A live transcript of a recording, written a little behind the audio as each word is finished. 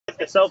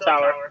a cell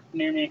tower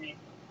near me.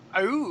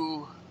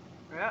 Ooh.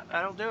 Yeah,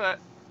 that'll do it.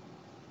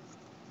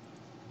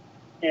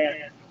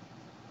 Yeah.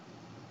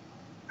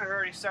 I've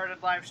already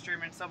started live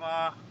streaming some,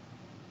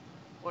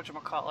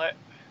 whatchamacallit?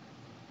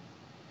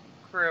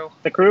 Crew.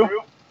 The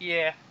crew?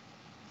 Yeah.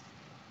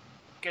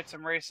 Get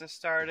some races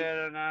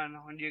started, and then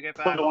when you get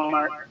For back, the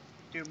Walmart.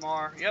 do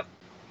more. Yep.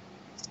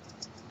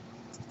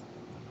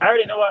 I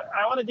already know what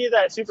I want to do.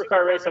 That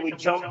supercar race that we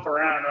jump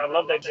around. I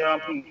love that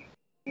jumping.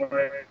 You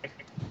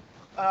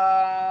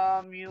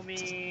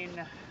mean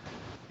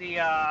the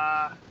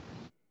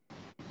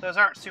those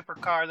aren't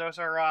supercar, those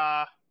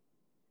are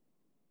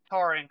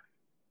touring.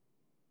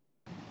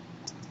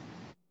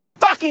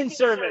 Fucking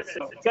service.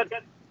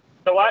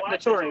 The what? The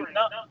touring.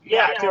 No.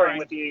 Yeah, touring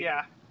with the.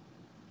 Yeah.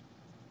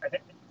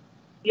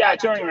 Yeah,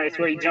 touring race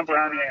where you jump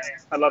around. Yeah,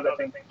 I love that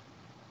thing.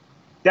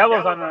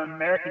 Devil's on an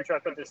American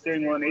truck with the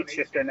steering wheel and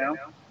 8-shifter now.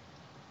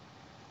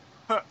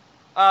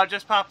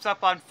 Just pops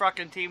up on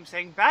fucking Team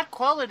saying bad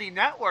quality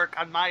network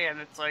on my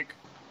end. It's like,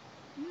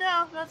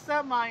 no, that's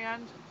not my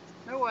end.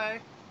 No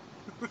way.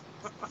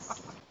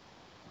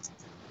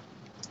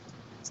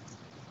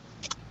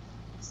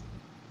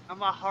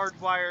 I'm a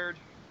hardwired.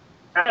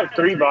 I have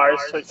 3 bars,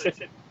 so it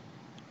should.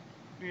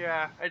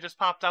 Yeah, it just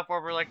popped up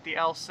over like the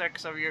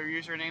L6 of your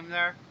username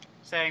there,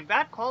 saying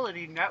bad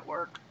quality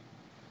network.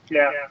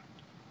 Yeah.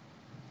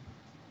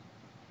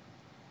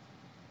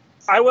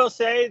 I will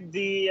say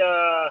the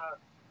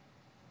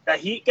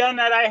heat gun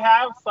that I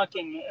have,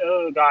 fucking,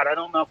 oh god, I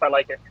don't know if I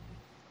like it.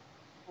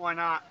 Why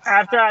not?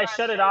 After I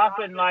shut it off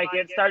and like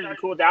it started to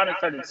cool down, it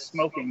started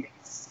smoking.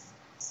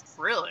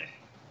 Really?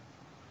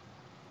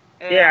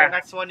 Yeah.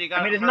 That's one you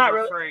got. I mean, it's Harbor not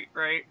really Freight,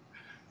 right?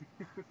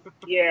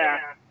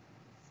 Yeah.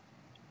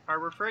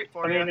 Harbor Freight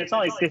for I you. mean, it's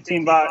only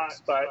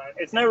 $15, but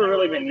it's never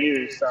really been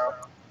used, so.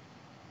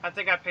 I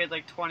think I paid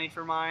like 20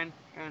 for mine,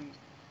 and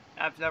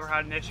I've never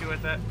had an issue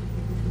with it.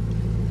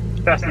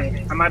 Trust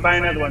me, I might buy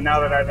another one now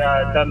that I've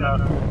done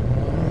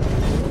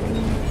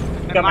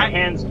got my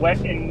hands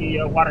wet in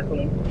the water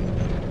cooling.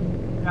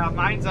 Yeah,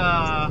 mine's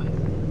a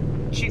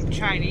cheap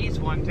Chinese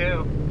one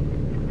too.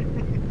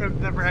 I've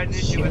never had an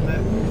issue with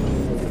it.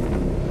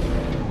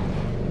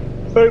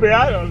 Maybe,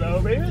 I don't know.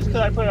 Maybe it's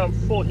because I put it on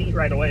full heat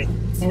right away.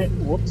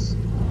 Whoops.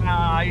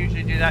 I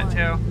usually do that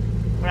too.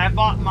 But I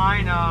bought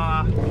mine,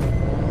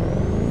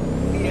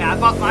 yeah, I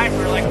bought mine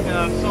for like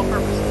the sole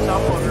purpose of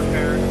cell phone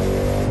repair.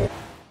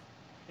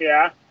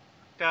 Yeah.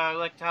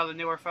 Like how the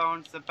newer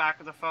phones, the back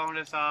of the phone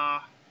is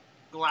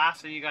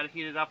glass and you gotta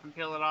heat it up and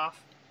peel it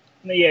off.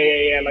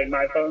 Yeah, like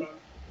my phone.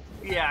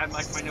 Yeah,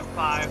 like my Note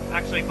 5.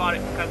 Actually bought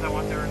it because I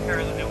want to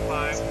repair the Note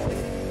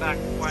 5 back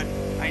when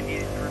I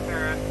needed to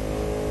repair it.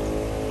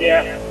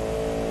 Yeah.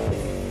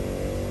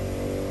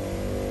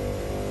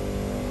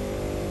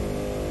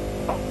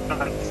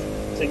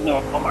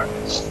 Signal Walmart.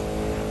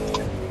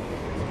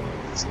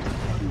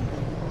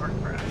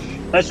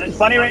 That's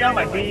funny right now.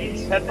 My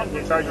Beats headphones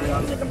are charging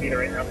on the computer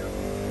right now.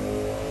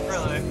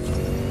 Really?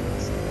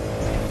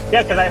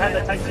 Yeah, because I had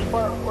the Type-C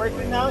port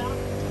working now,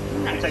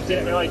 which I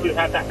didn't realize you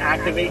have to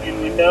activate in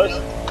Windows.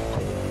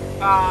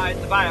 It's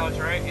the BIOS,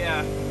 right?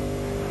 Yeah.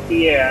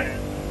 Yeah.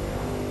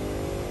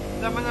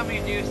 Some of them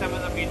you do, some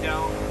of them you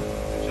don't.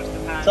 It just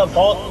depends. So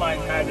both mine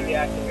had to be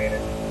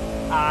activated.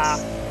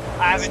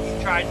 I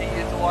haven't tried to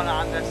use the one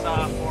on this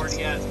Ford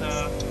yet,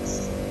 the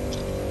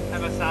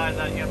MSI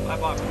that I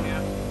bought from you.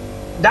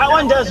 That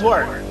one does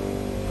work.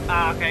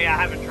 Okay, yeah,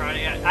 I haven't tried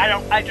it yet.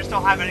 I just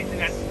don't have anything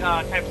that's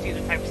Type-C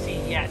to Type-C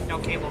yet. No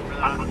cable for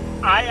that.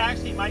 I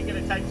actually might get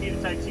a Type-C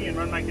to Type-C and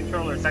run my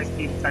controller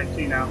Type-C to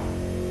Type-C now.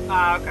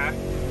 Okay.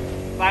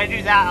 If I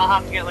do that, I'll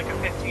have to get like a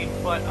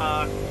 15-foot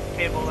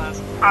cable then.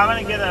 I'm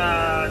gonna get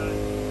a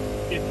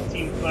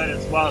 15-foot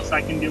as well, so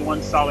I can do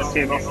one solid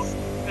cable.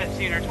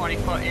 15 or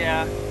 20-foot,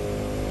 yeah.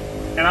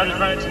 And I'll just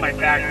run it to my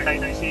back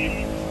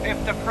Type-C.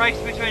 If the price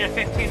between a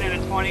 15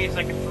 and a 20 is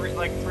like a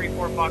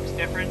 $3-4 bucks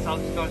difference, I'll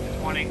just go with the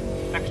 20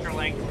 extra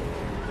length.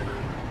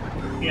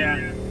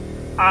 Yeah.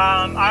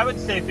 I would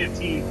say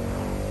 15.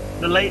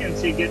 The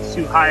latency gets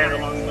too high at a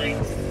long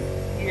length.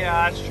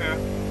 Yeah, that's true.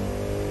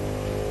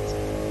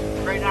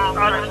 Right now I'm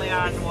currently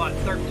on what,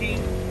 13?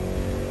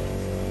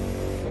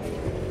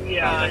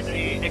 Yeah.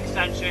 The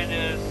extension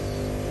is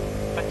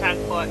a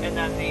 10-foot, and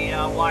then the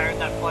wire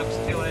that plugs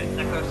to it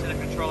that goes to the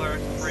controller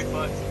is a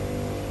 3-foot.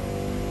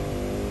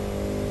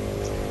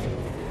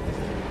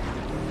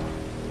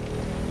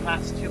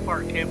 That's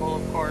 2-part cable,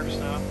 of course,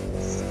 so.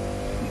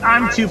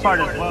 I'm 2-part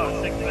as well,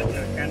 6-foot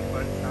to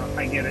 10-foot, so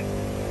I get it.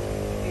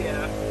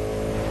 Yeah.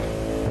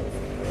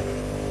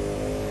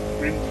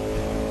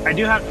 I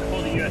do have to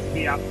pull the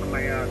USB out from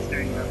my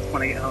steering wheel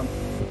when I get home.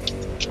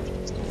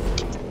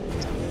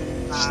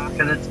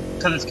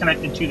 Because it's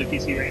connected to the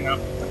PC right now.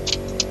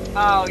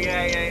 Oh,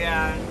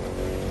 yeah.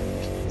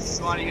 If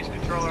you want to use a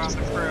controller on the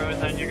Crew,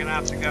 then you're going to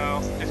have to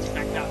go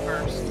disconnect that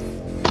first.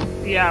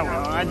 Yeah,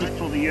 well, I just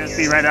pulled the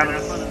USB right out of the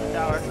front of the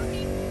tower.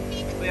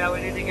 But yeah,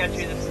 we need to get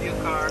you this new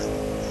car.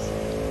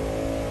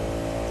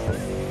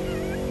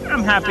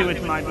 I'm happy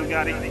with my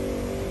Bugatti.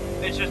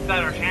 It's just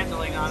better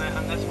handling on it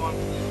on this one.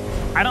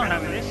 I don't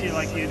have an issue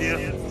like you do.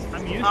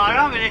 I'm used to I it.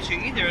 don't have an issue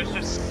either. It's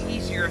just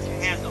easier to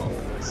handle.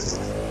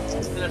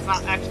 Because it's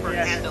not expert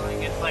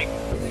handling. It's like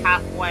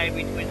halfway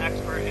between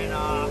expert and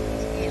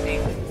easy.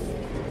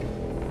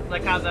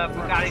 Like how the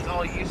Bugattis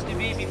all used to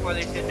be before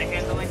they did the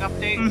handling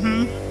update.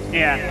 Mm-hmm.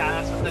 Yeah.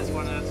 Yeah, that's what this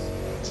one is.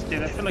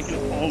 Dude, I feel like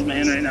an old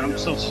man right now. I'm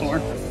so sore.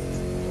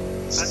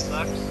 That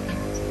sucks.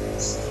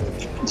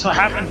 That's what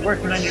happens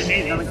working on your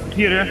knees on the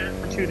computer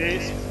for 2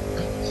 days.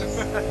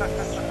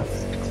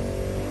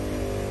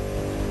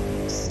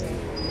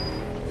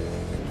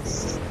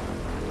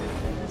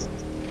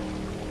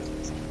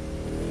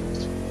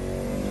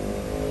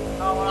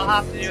 Oh, what I'll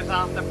have to do is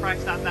I'll have to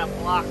price out that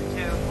block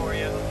too for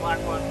you, the black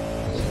one.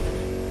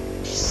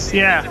 So you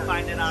Yeah. can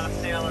find it on a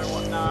sale or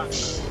whatnot.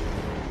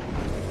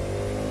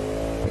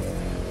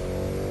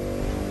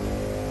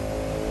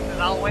 Because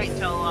I'll wait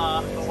till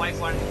the white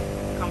one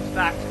comes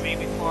back to me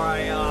before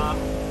I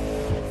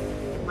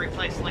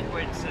replace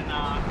liquids and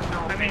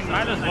I mean,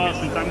 might as well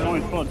since I'm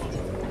going full.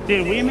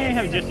 Dude, we may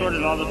have just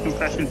ordered all those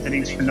compression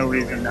fittings for no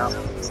reason now.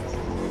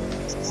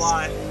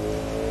 Why?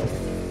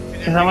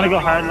 Because I want to go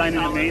hardline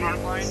in the main.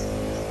 Hardline?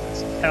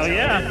 Hell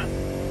yeah.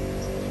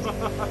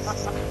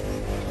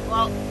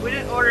 Well, we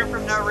didn't order for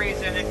no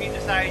reason. If you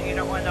decide you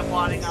don't end up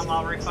wanting them,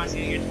 I'll refund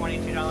you your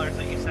 $22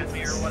 that you sent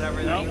me or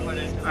whatever that you put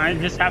into them. I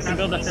just have to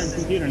build a third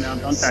computer now,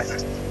 don't I?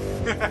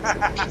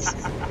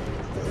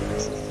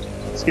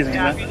 Excuse me.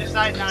 Yeah, if you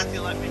decide not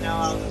to, let me know.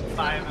 I'll just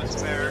buy them as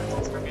spare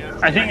from you.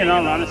 I think in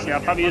all honesty,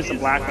 I'll probably use the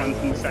black one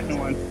from the second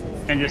one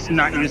and just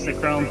not use the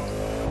chrome.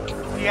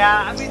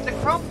 Yeah, I mean, the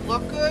chrome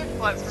look good,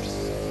 but for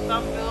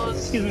some builds,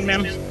 Excuse me,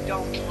 ma'am. they just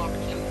don't look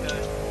too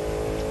good.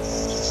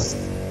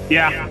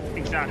 Yeah,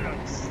 exactly.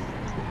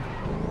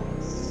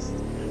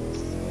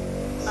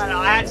 I don't know,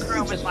 I had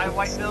chrome with my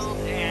white build,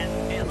 and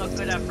it looked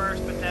good at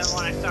first, but then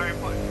when I started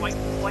putting white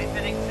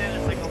fittings in,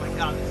 it's like, oh my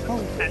god, this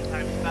is 10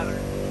 times better.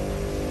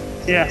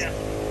 Yeah.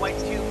 White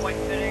tube, white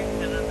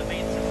fittings, and then the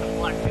main system,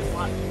 black tube,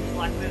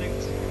 black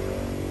fittings.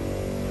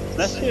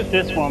 Let's see if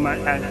this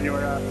Walmart has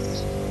your,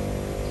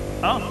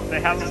 Oh, they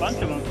have a bunch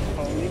of them.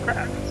 Holy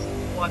crap.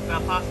 What, the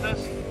pastas?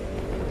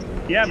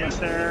 Yeah, but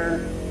they're...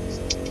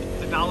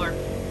 $1.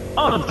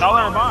 Oh, $1 a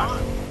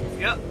box.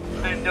 Yep,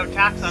 and no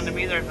tax on them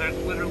either. There's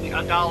literally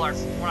 $1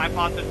 when I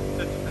bought the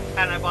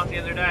 10 I bought the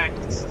other day.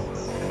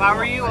 If I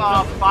were you,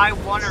 buy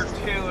one or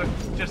two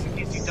just in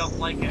case you don't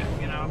like it,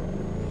 you know?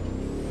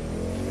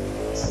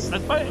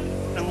 Let's buy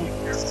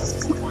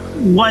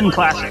one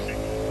classic.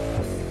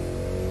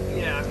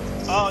 Yeah.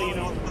 Oh, you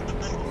know,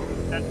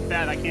 that's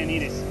bad. I can't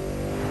eat it.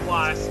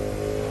 Why?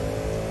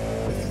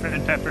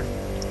 Red pepper.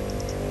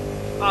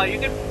 Oh, you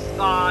can.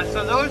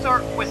 So those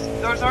aren't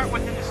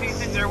within the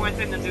season. They're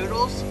within the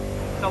noodles.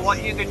 So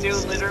what you could do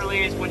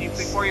literally is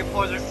before you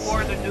pour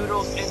the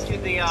noodles into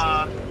the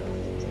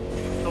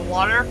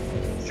water,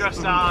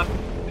 just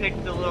pick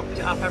the little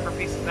pepper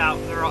pieces out.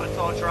 It's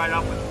all dried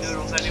up with the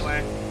noodles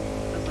anyway.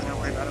 I'm not gonna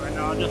worry about it right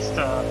now. I'll just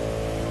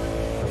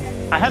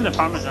I had the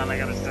Parmesan. I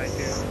gotta say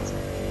too.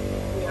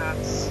 Yeah.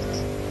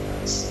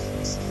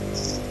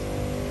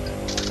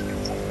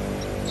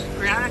 To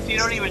be honest, you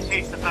don't even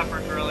taste the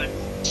peppers really.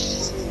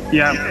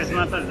 Yeah, it's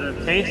not that the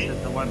taste is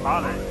the one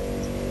bothering.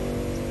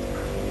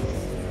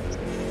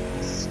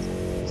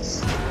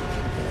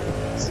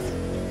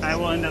 I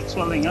will end up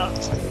swelling up.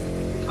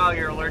 Oh,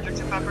 you're allergic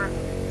to pepper?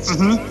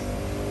 Mm-hmm.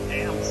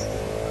 Damn.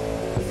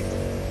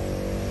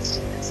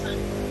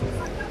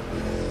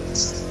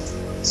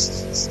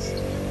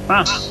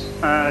 Wow.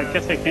 I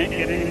guess I can't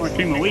get any more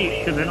cream of wheat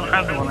because I don't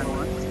have the one I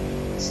want.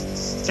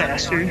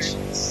 Bastards.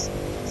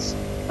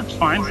 That's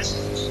fine.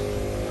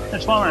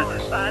 That's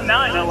Walmart. Now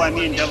I know why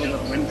me and Devil go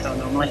to Winco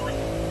normally.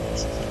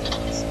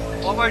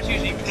 Walmart's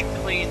usually pick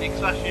clean,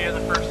 especially in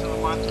the first of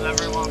the month with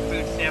everyone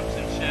food stamps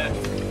and shit.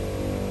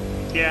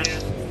 Yeah.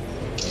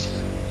 It's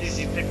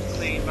usually picked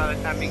clean by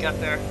the time you get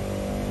there.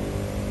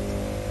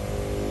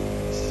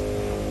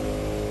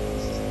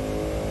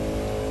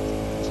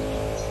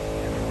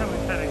 Every time I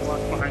try to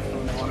walk behind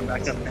someone, I want to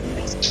back up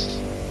anyway.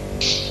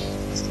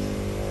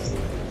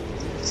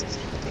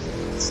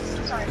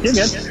 You're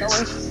good. No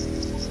worries.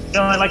 You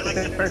know, I like the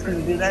fifth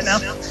person to do that now.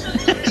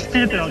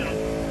 It's all good.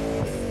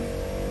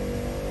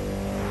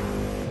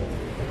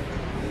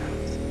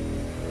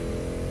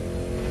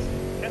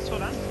 Guess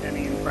what I'm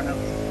standing in front of?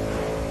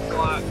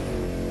 What?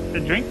 The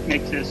drink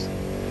mixes.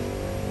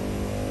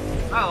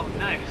 Oh,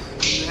 nice.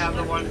 You have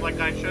the ones like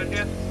I showed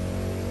you?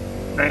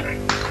 The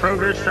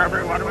Kroger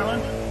strawberry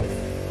watermelon?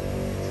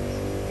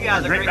 Yeah,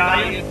 the Great Great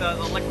Value?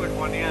 Value, the liquid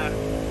one, yeah.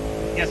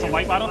 Yes, a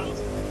white bottle?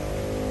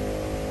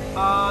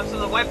 So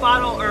the white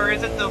bottle, or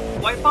is it the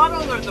white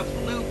bottle or the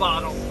blue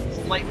bottle?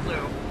 Light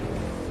blue.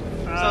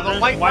 So the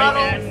there's white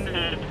bottle,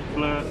 and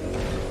blue.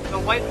 the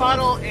white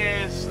bottle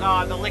is,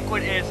 the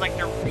liquid is like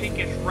they're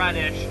pinkish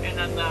reddish, and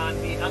then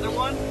the other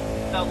one,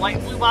 the light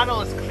blue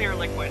bottle is clear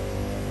liquid.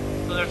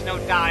 So there's no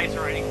dyes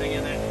or anything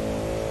in it.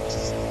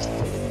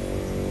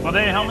 Well,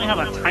 they only have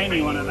a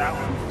tiny one of that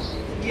one.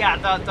 Yeah,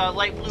 the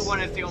light blue one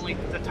is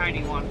the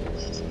tiny one.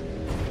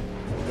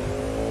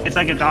 It's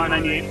like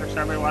 $1.98 for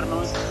strawberry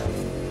watermelon.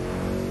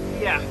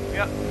 Yeah,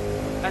 yep.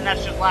 And that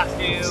should last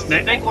you.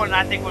 The big one,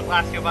 I think, would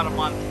last you about a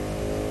month.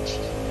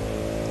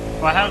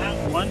 Well, I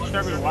have one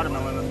strawberry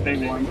watermelon, a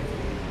big one.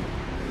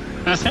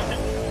 That's it.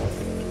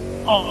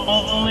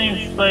 Oh,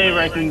 only flavor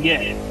I can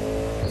get.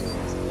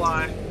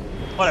 Why?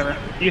 Whatever.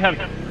 You have.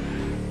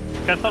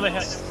 That's all they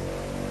have.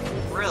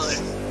 Really?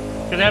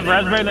 Because they have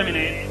raspberry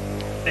lemonade,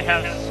 they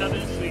have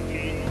southern sweet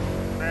tea,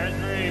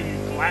 raspberry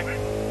black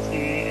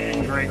tea,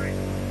 and grape.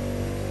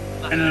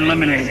 And then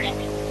lemonade.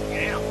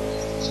 Damn.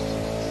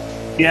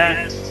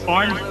 Yeah,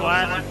 orange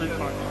glass and sweet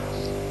corn.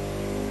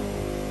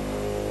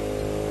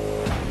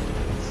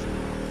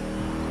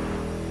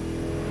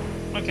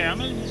 Okay, I'm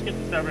gonna just get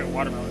the strawberry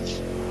watermelon.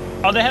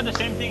 Oh, they have the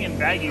same thing in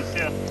baggies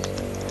too.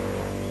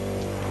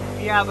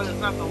 Yeah, but it's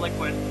not the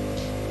liquid.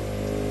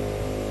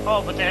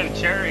 Oh, but they have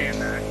cherry in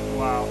there.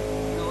 Wow.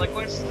 The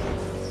liquid?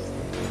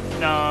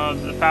 No,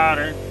 the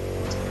powder.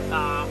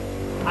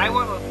 I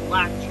went with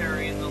black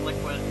cherry in the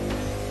liquid.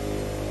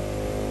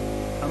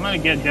 I'm gonna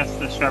get just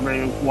the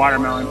strawberry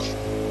watermelon.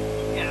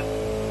 Yeah.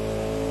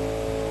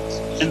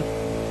 And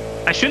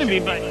I shouldn't be,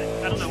 but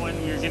I don't know when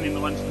you're getting the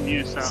ones from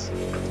you, so.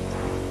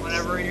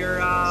 Whenever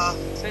your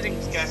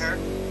fittings get here.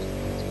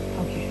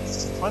 Okay.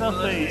 What else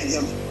do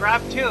you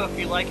Grab two. If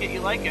you like it,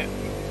 you like it.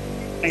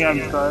 I got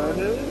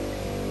butter.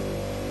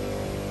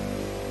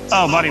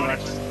 Oh, body wash.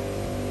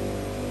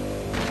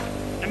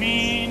 I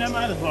mean, I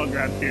might as well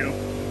grab two.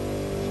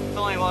 It's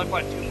only like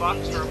what,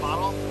 $2 for a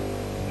bottle?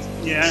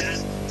 Yeah.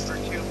 Or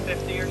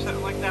 $2.50 or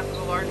something like that for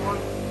the large one.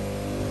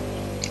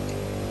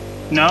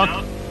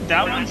 No,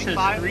 that one says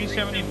 $3.95?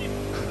 $3.70.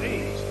 The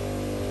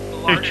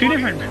They're large two one?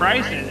 different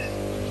prices.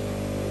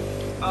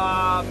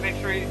 Make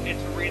sure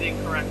it's reading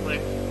correctly.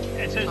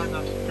 It says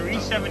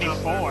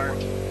 $3.74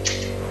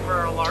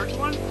 For a large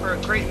one? For a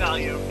great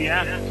value?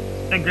 Yeah,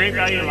 the great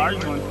value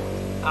large one.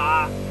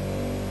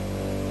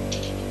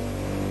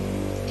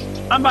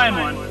 I'm buying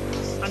one.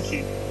 I'm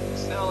cheap.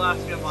 It'll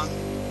last you a month.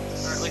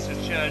 Or at least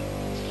it should.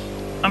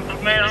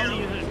 Man, I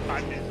only use it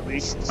 5 days a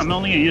week. I'm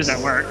only gonna use it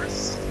at work.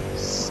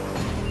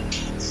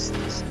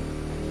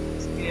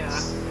 Yeah.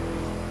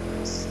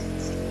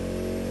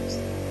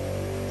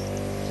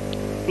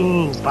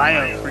 Ooh,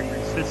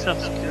 biofreeze. This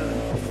stuff's good.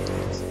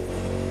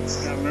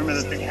 I remember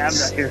that they have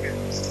that here.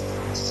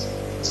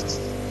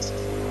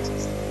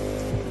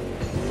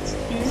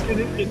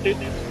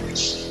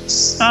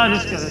 Oh,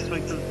 just go this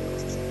way.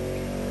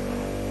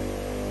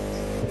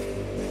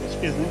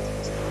 Excuse me.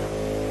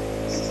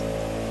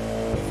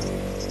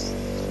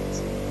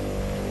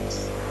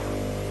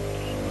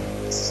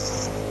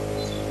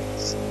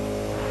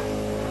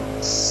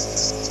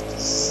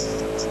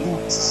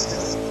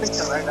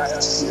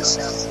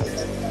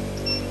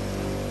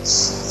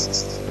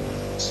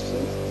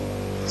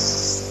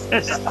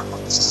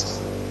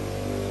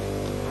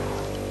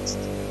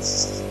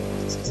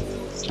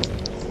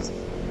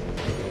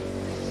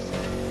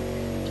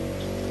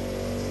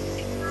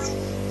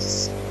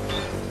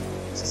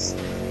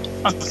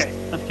 Okay,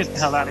 let's get the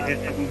hell out of here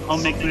so we can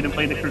home make food and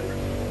play the crew.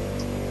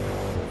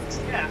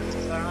 Yeah,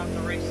 so I don't have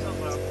to race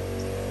solo.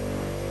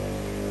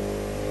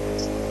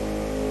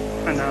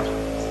 I know.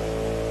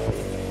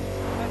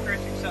 But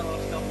racing solo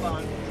is still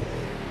fun.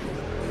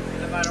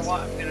 No matter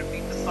what, I'm gonna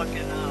beat the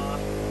fucking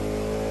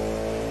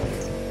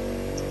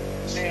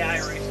AI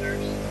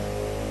racers.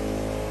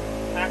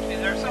 Actually,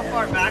 they're so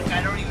far back,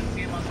 I don't even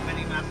see them on the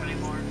mini-map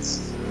anymore.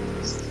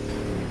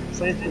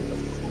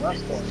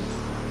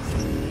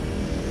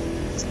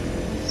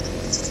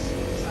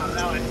 Oh,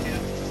 now I see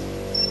them.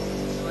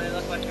 So they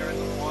look like they're in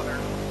the water.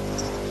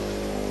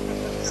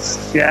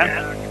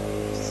 Yeah?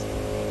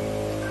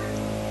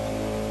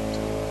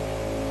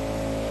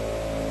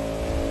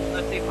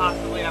 Let's see,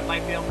 possibly I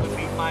might be able to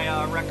beat my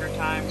record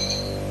time.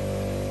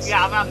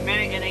 Yeah, I'm a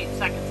minute and 8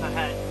 seconds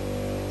ahead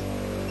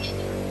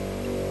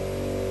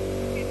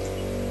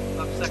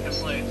of second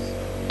place.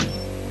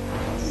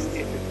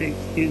 If it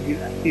gives you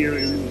that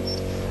theory,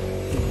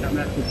 I'm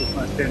actually just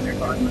not standing there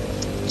behind me.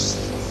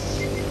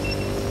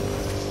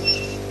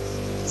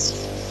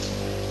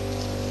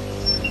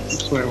 I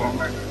swear it won't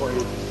work before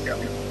you go.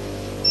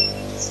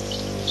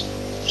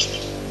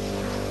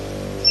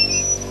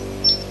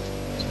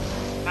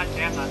 God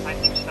damn, that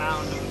nice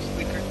sound of the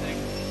speaker thing.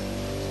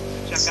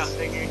 Check out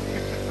Diggy.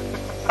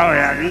 Oh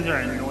yeah, these are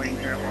annoying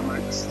here at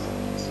Walmart.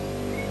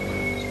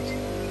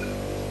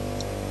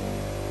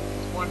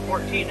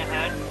 114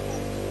 ahead.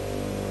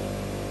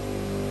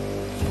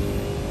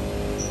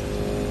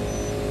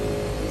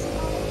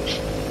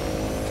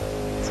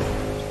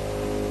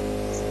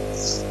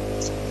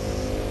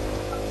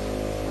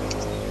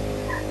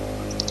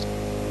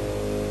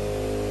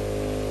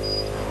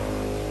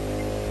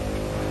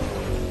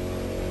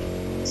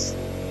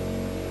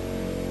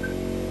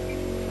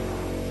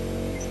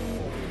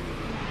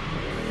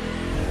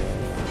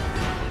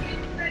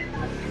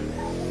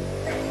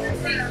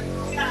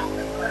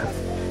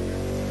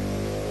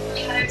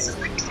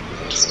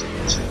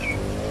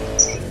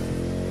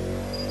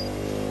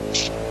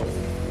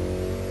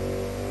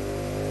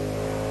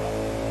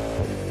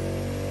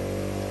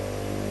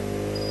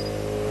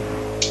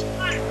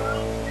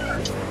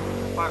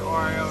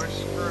 or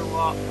screw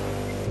up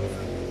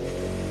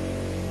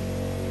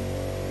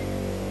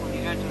when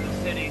you enter the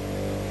city.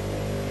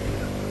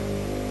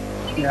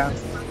 Yeah.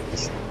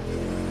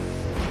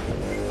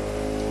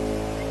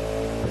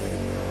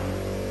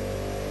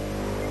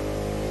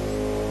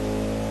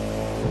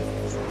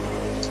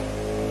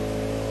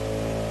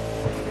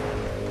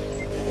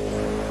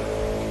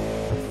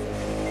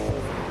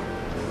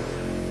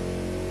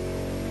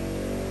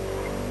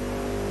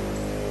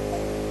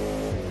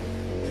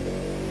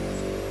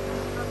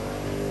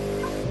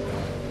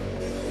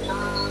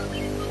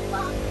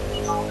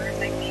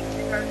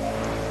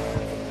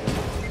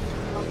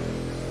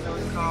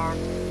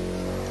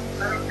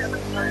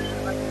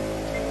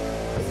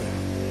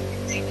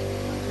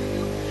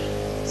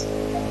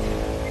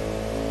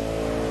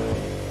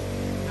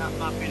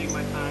 Not beating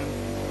my time.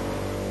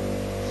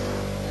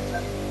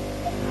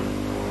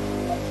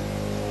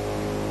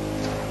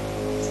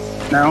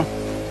 No?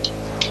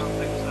 I don't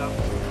think so.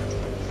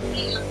 I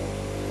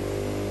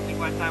think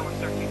my time was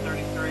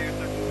 13:33 or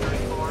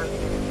 13:34.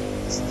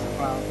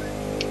 Wow.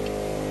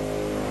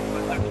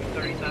 Or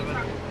 13:37.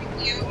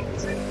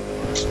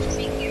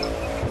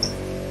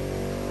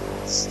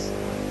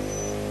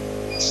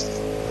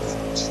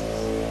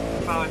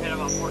 Probably hit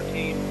about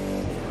 14.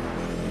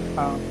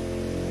 Oh.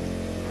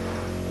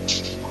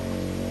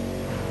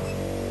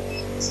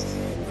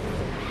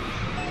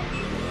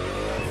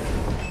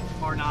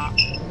 Or not.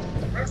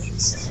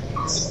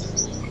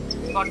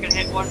 Fucking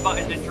hit one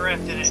button to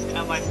drift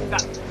and my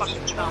fat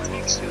fucking thumb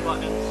hits 2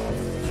 buttons.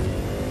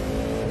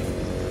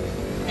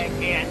 I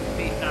can't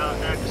beat out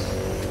X.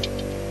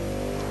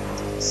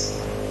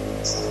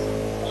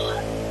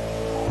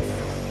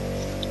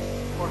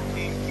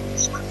 14.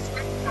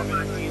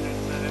 17,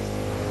 I'd say.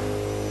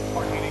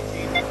 14,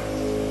 18.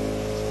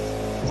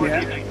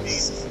 14, 19.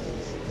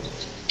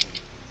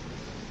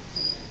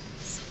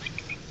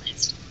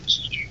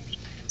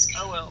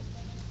 Oh well.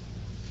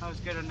 That was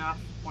good enough.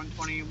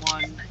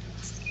 121.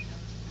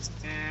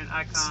 And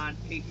Icon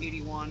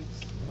 881.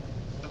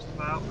 Just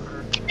about.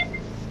 Or...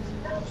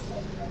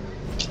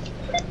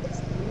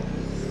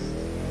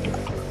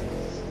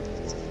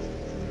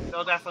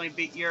 They'll definitely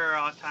beat your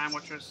time,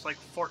 which was like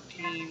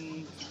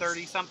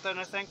 14:30 something,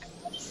 I think.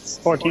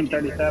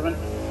 14:37.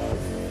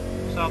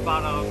 So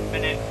about a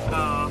minute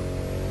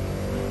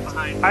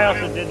behind. I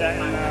also did that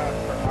in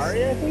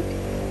Ferrari, I think.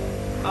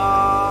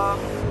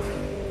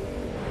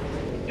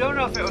 Don't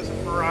know if it was a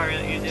Ferrari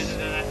that you did it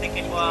in. I think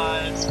it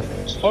was.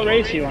 What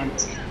race you on?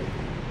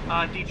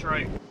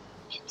 Detroit.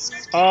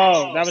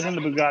 Oh, that was in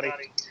the Bugatti.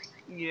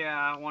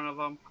 Yeah, one of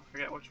them. I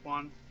forget which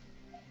one.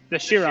 The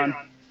Chiron.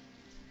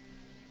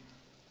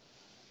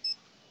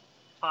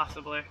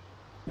 Possibly.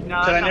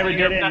 No, But I never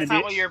did it. That's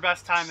not what your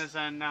best time is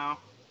in. No.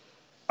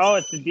 Oh,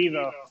 it's the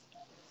Devo.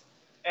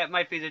 It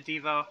might be the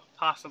Devo.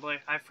 Possibly.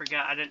 I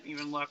forget. I didn't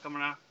even look. I'm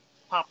gonna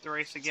pop the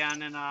race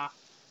again and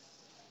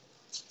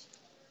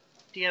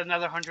do you have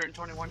another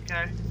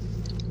 121K?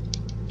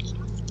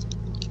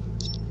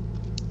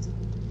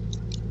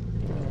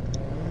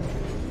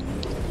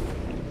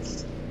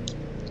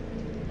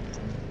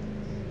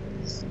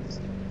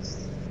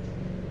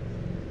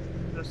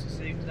 Just to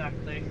see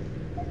exactly.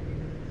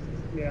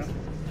 Yeah.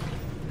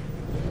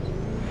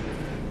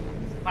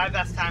 My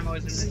best time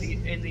was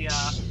in the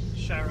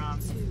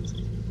Chiron.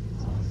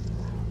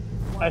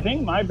 I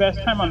think my best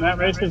time on that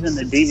race was in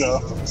the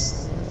Devo.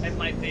 It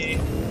might be.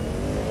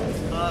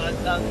 I'll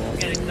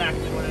get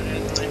exactly what it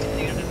is when I hit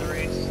the end of the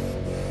race.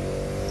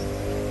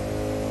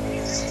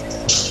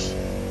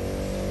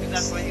 Because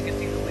that's why you can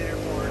see the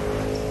leaderboard,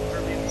 or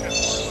leadership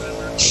board,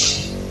 whatever.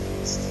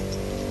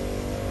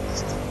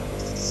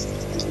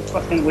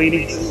 Fucking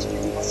waiting.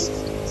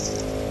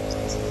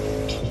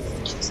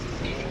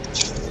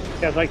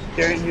 Yeah, it's like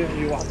staring at you as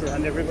you walk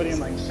around everybody and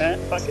like,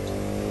 fuck it.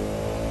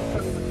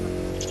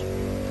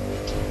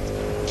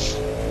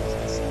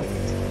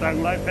 Dog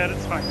life at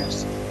its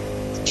finest.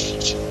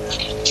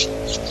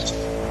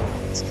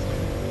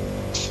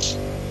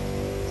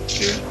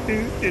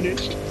 Did it.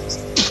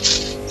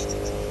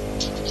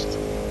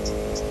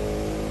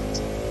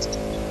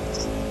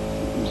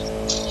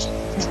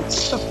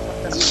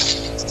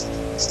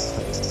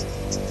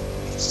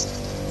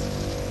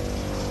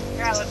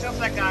 Yeah, let's hope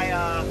that guy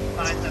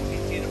buys that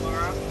PC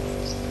tomorrow.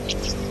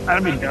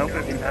 That'd be dope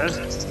if he does.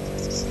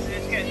 Just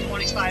get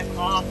 25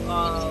 off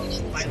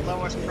of my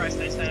lowest price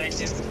I said I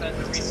did because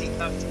a repeat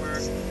customer.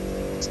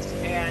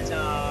 And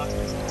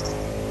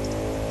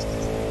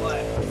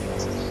what?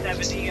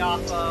 70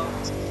 off of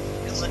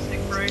the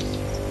listing price.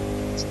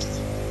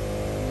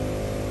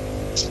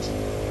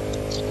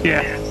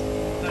 Yeah.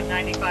 So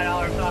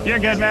 $95 off. You're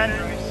good, man.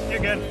 Price.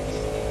 You're good.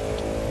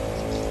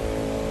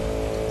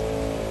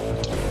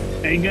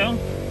 There you go. I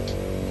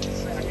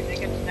mean, they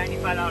get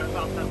 $95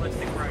 off that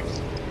listing price.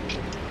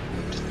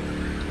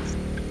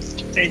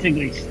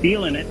 Basically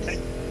stealing it.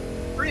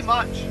 Pretty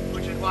much,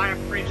 which is why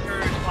I'm pretty sure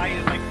it's why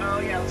he's like, oh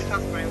yeah, let me talk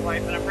to my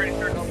wife, and I'm pretty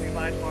sure he'll be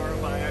by tomorrow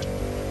buy it.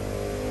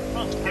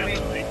 Oh,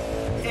 definitely.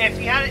 If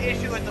he had an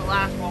issue with the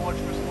last one, which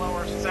was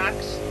lower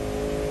specs,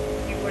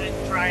 he would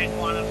wouldn't try and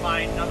want to buy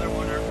another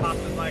one or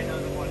possibly buy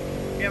another one.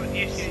 If you have an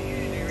issue, you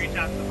usually reach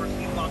out to the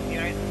person you bought the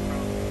item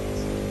from.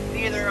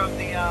 Neither of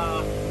the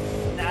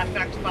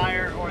FX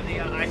buyer or the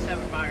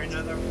i7 buyer,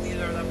 neither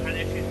of them had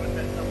issues with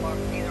it.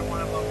 Neither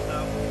one of them,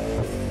 so.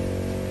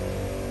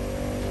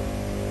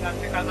 That's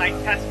because I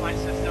test my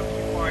systems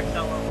before I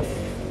sell them.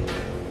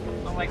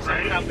 Unlike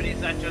some companies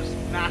that just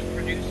mass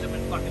produce them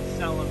and fucking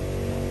sell them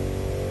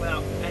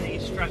without any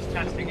stress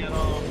testing at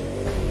all.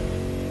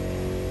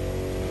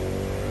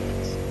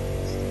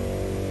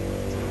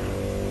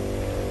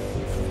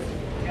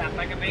 Yeah, if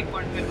I can make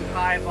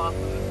 $155 off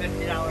of a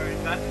 $50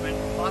 investment,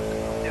 fuck it,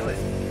 I'll do it.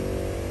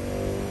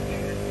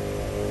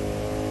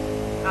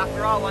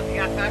 After all, with the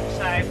FX,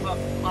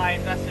 I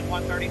invested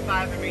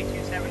 $135 and made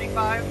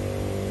 $275.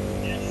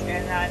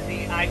 And then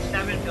the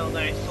i7 build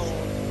that I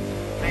sold,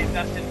 I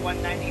invested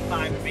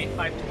 $195 and made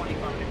 $525.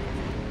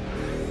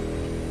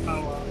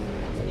 Oh, wow.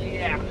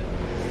 Yeah.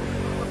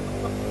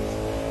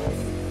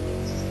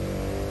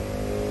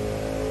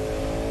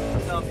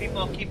 So if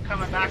people keep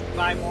coming back to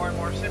buy more and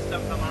more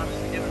systems, I'm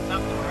obviously doing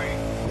something right.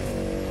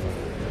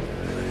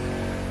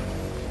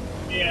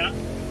 Yeah.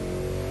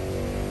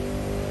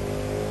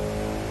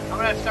 I'm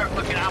gonna start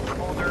looking out for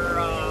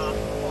older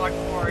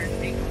quad-core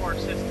and 8-core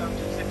systems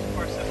and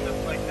 6-core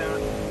systems like that.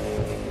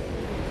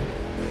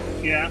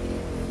 Yeah.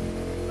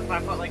 If I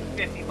put like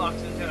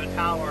 $50 into a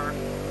tower,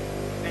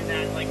 and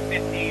then like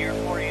 50 or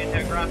 40 into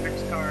a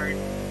graphics card,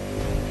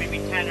 maybe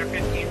 10 or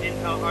 15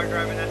 Intel hard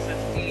drive and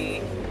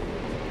SSD,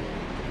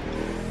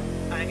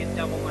 I can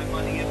double my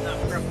money if not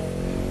triple.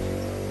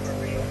 For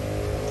real.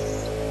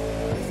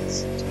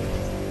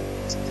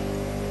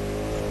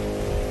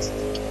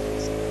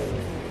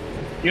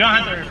 You don't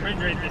have to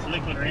refrigerate this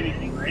liquid or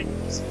anything, right?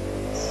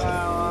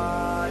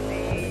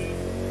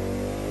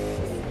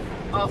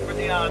 For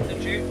the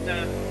juice,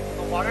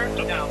 the water?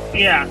 No.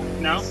 Yeah,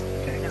 no?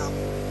 Okay. No.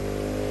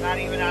 Not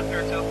even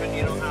after it's open,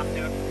 you don't have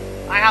to.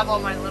 I have all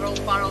my little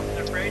bottles in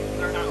the fridge,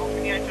 they're not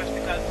open yet just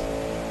because,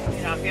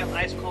 you know, if you have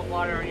ice cold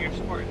water and you're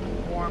squirting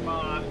warm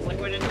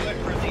liquid into it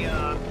for the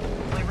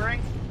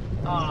flavoring,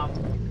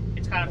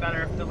 it's kind of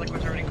better if the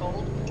liquid's already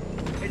cold.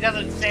 It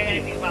doesn't say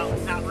anything about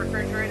not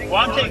refrigerating.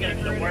 Well, I'm taking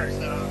it to work,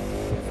 so.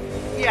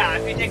 Yeah,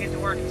 if you take it to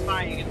work, it's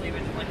fine. You can leave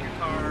it in like your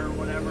car or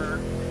whatever,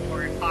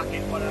 or your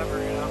pocket, whatever,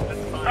 you know,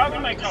 that's fine. Probably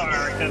my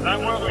car, because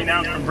I'm world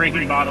renowned for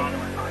breaking bottles in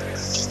my pocket.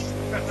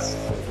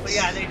 But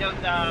yeah, they don't,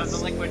 the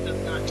liquid does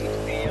not need to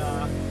be,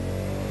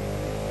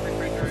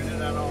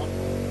 refrigerated at all.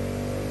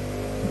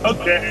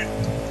 Okay.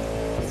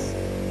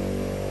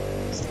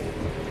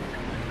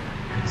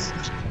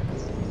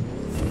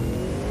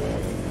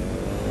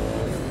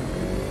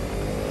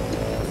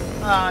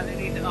 They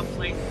need to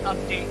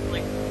update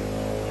like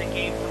the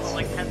game for the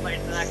like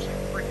headlights that actually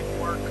freaking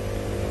work.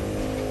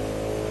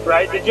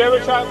 Right, did you ever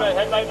try the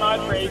headlight mod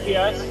for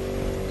APS?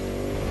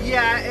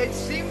 Yeah, it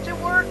seemed to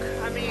work.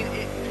 I mean,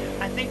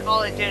 I think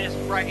all it did is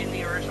right in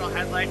the original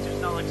headlights. There's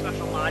no like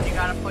special mod you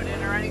gotta put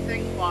in or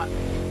anything. But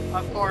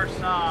of course,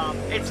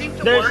 it seemed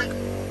to work.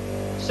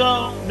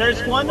 So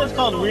there's one that's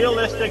called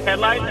realistic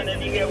headlights, and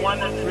then you get one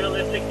that's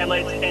realistic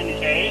headlights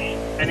 10K,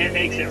 and it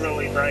makes it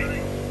really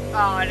bright. Oh,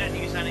 I didn't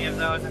use any of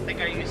those. I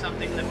think I used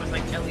something that was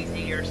like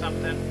LED or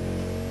something.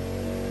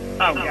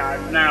 Oh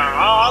god, no.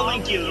 I'll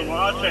link you the one.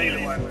 I'll show you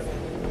the one.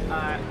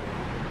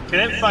 Cause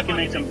it fucking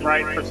makes them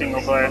bright for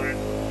single player.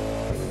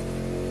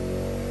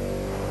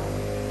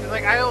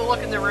 Like I go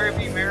look in the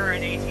rearview mirror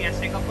in ATS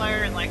single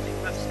player, and like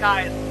the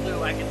sky is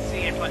blue. I can see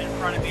it, but in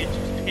front of me it's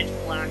just pitch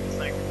black. It's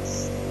like,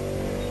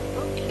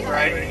 okay,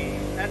 right.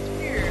 That's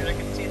weird. I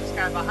can see the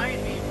sky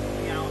behind me,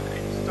 you know,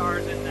 and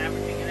stars and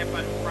everything in it,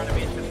 but in front of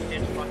me it's just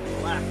pitch fucking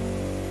black.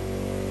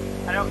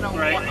 I don't know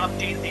what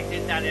update they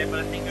did that in, but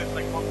I think it was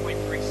like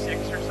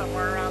 1.36 or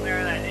somewhere around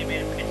there that they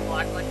made it pitch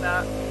black like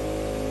that.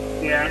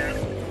 Yeah.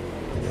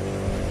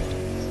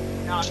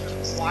 Not sure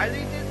why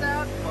they did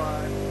that,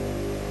 but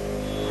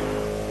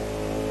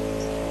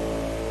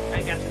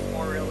I guess it's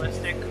more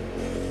realistic.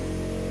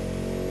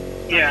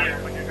 Yeah.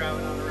 When you're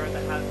driving on a road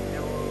that has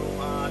no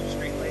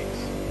street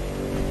lights.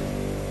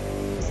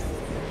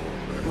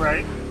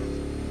 Right.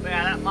 But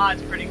yeah, that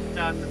mod's pretty,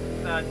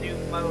 the new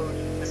mode,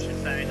 I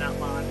should say, not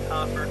mod,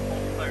 for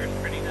multiplayer is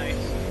pretty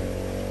nice.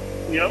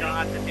 Yep. You don't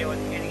have to deal with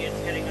idiots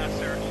hitting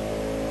us or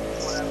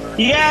whatever.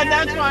 Yeah,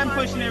 that's why I'm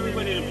pushing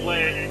everybody to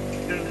play it.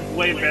 Because it's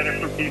way better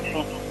for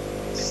people.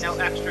 There's no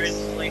extra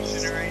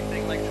installation or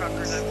anything like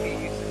Truckers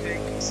MP used to take.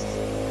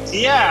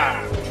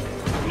 Yeah.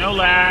 No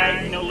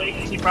lag, no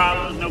latency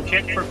problems, no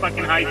kick for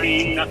fucking high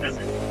beam, nothing.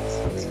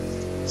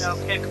 No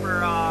kick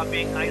for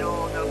being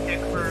idle, no kick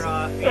for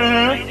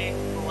the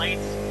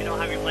lights. You don't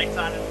have your lights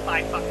on in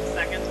 5 fucking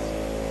seconds.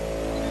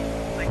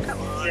 Like, come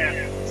on.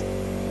 Yeah.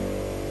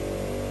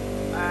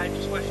 I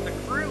just wish the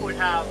crew would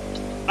have.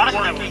 I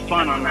have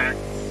fun on that.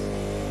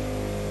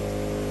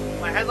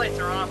 My headlights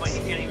are on, but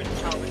you can't even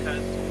tell because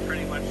it's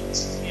pretty much,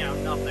 you know,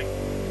 nothing.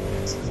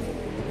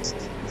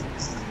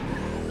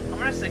 I'm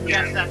gonna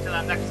suggest that to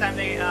them next time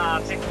they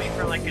pick me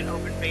for like an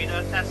open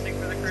beta testing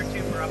for the crew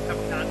 2 for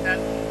upcoming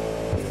content.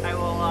 I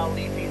will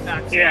leave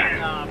feedback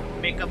saying,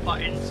 make a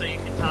button so you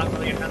can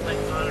toggle your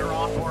headlights on or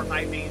off or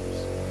high beams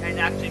and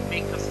actually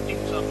make them do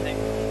something.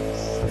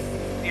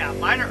 Yeah,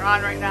 mine are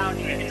on right now and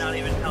you cannot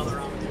even tell they're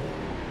on.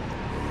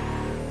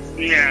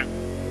 Yeah.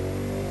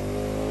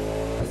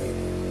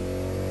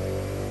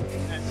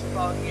 And it's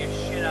foggy as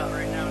shit out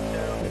right now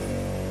too.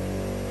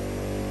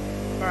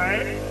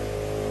 Alright.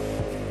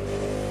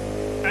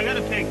 I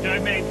gotta pick, do I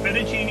make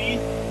fettuccine,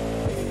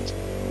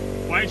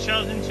 white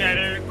shells and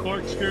cheddar,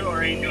 corkscrew,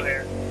 or angel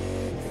hair?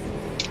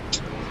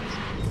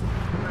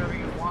 Whatever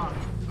you want.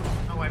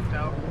 I wiped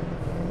out.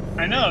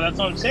 I know, that's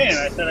what I'm saying.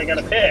 I said I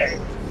gotta pick.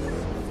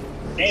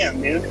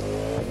 Damn, dude.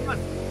 Come on.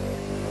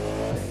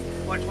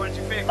 Which one's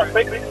your I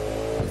favorite?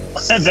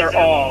 said they're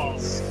all.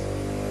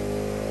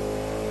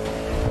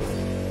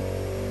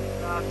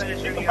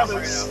 Finish your meal right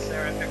up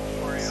there, I picked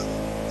for you.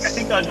 I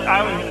think I was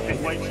gonna pick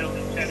white shells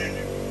and cheddar.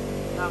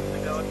 I'm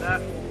gonna go with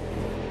that.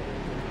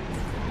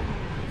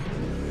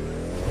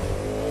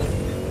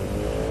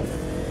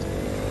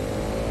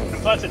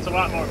 And plus, it's a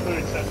lot more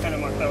food, so it's kind of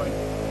more filling.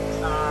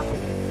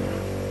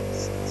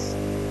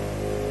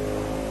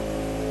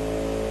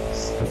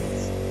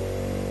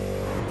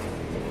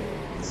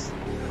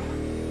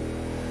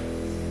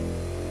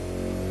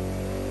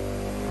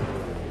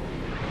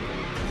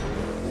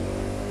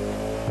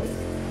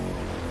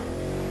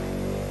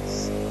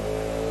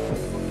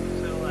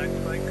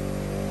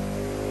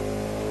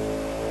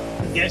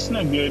 Yeah, it's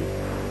no good.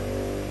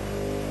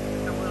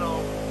 A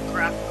little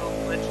graphical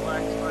glitch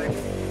lag spike.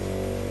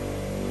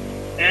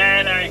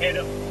 And I hit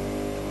a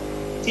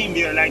team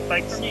viewer lag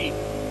spike for me.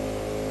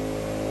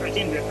 Or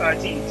teams.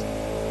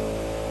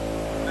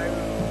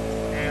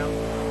 Damn.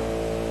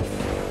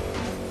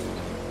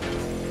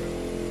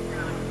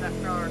 That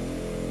car.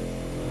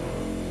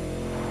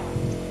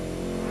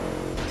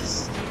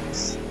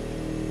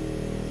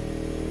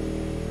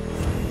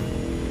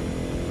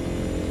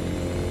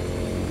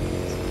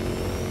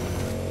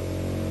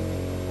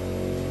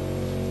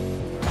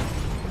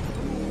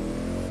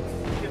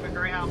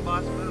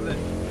 Boss, move it.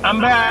 I'm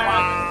back.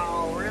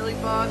 Wow, really,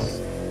 boss?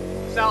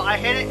 So I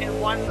hit it in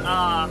one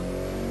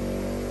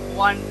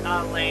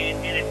lane,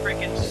 and it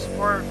freaking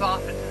swerved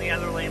off into the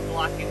other lane,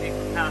 blocking me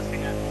from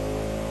passing it.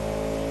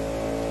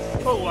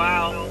 Oh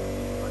wow.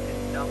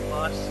 Fucking dumb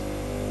boss.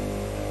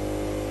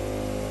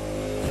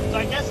 So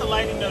I guess the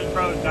Lightning Node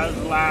Pro does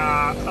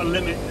allow a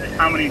limit to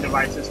how many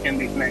devices can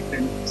be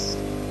connected.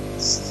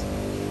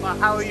 Well,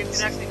 how are you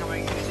connecting them? Are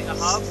you using a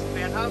hub,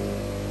 fan hub?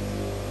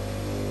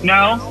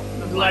 No.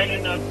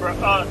 Lightning Node Pro.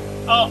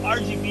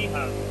 RGB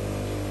hub.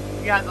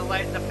 Yeah,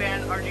 the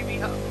fan RGB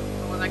hub,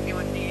 the one that came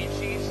with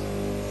DHCs.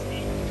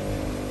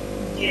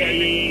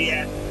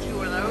 Yeah.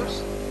 2 of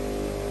those.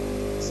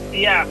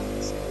 Yeah.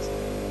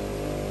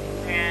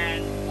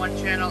 And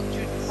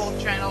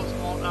both channels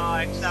won't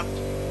accept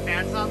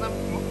fans on them.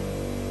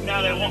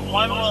 No,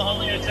 one will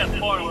only accept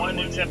 4 and one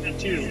will accept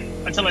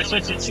 2. Until I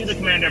switch it to the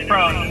Commander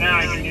Pro, and now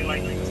I can do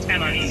like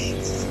 10 on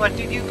each. But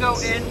did you go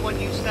in when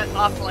you set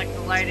up like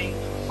the lighting?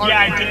 Yeah,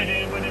 I did.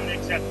 It wouldn't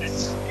accept it.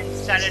 And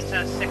set it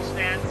to 6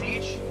 fans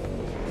each?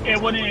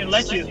 It wouldn't even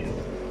let you.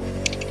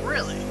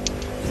 Really?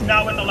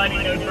 Not with the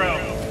Lightning Node Pro.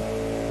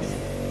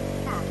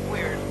 Huh,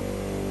 weird.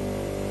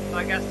 So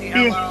I guess the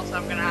LLs,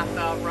 I'm gonna have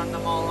to run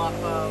them all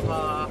off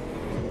of,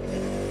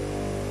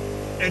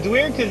 It's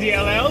weird because the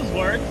LLs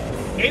work.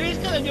 Maybe it's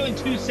because I'm doing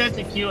 2 sets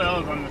of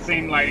QLs on the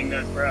same Lightning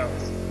Node Pro.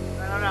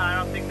 I don't know, I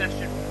don't think that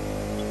should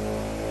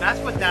mess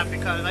with that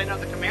because I know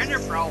the Commander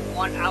Pro,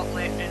 1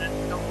 outlet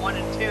and the 1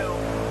 and 2,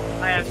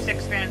 I have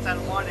 6 fans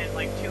on one and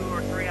like 2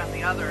 or 3 on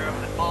the other of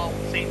the all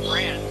same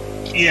brand.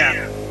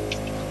 Yeah.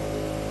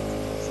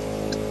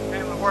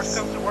 And when worst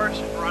comes to worst,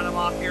 just run them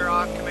off your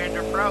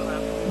Commander Pro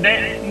then.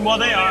 They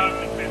are on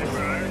the Commander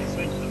Pro. I already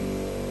switched them.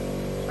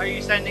 Are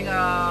you sending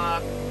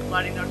a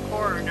Lightning Node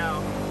Core or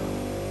no?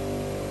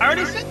 I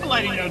already sent the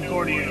Lightning Node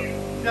Core to you.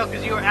 No,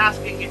 because you were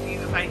asking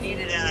if I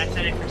needed it, and I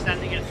said if you're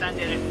sending it, send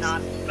it. If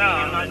not, no,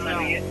 I'm not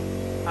sending it.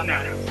 Okay.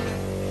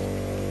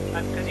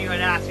 No. Because you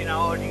had asked,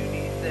 oh, do you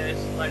need this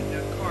Lightning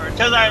Node Core?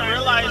 Because I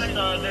realized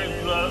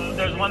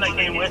there's one that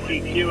came with the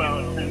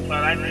QL,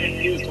 but I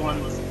didn't use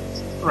one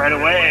right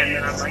away, and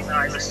then I'm like, no,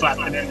 I just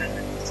slapped it in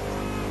there.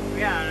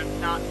 Yeah,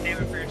 and not save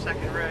it for your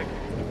second rig.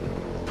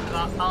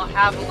 I'll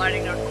have the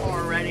Lightning Node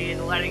Core ready,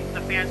 and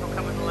the fans will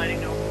come with the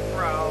Lightning Node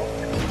Pro,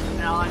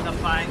 and I'll end up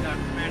buying a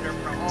Commander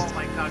Pro. Oh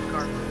my god,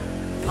 Carver.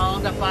 I'll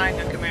end up buying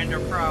a Commander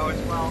Pro as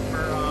well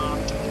for,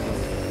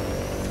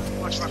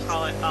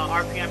 whatchamacallit,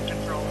 RPM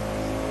control.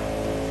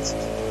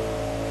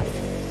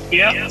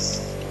 Yep.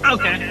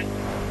 Okay.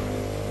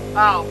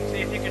 Oh,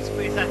 see if you can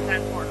squeeze that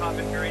 10-port hub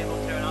if you're able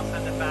to, and I'll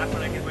send it back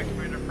when I get my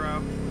Commander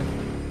Pro.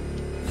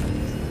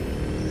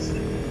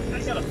 I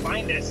gotta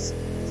find it. It's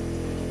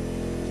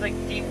like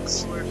Deep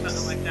Cool or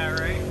something like that,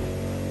 right?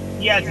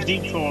 Yeah, it's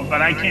Deep Cool,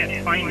 but I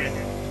can't find it.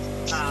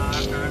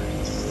 Okay.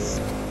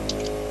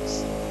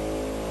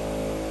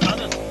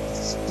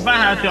 If I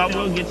have to, I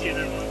will get you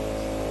another one.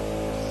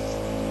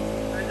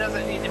 It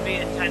doesn't need to be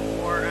a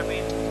 10-port. I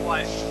mean,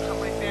 what? How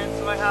many fans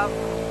do I have?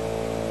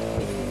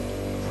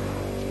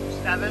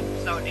 7,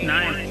 so an 8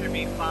 9. port should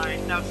be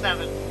fine. No,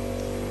 7.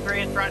 3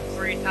 in front,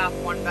 3 top,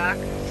 1 back.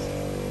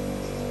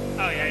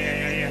 Oh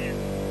yeah.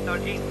 So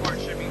an 8 port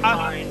should be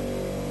fine.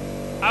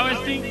 I was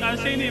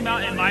saying the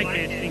amount in my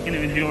case, thinking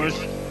it was yours.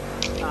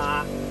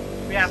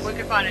 Yeah, if we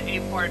can find an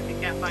 8 port, if you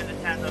can't find the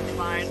 10, that's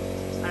fine.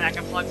 And I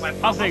can plug my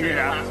phone I'll figure it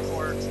out. last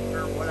port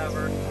or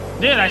whatever.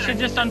 Dude, I should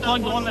just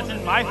unplug the one that's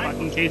in my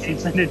fucking case and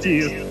send it to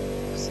you.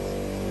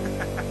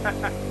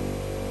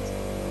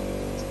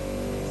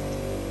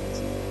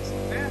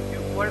 Yeah,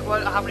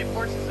 how many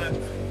ports is it?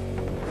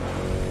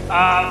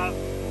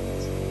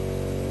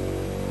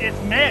 It's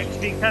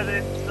mixed because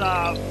it's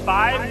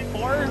 5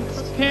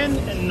 4-pin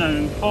and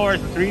then 4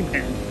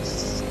 3-pin.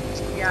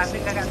 Yeah, I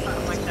think I got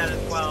something like that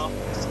as well.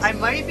 I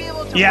might be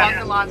able to plug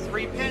them on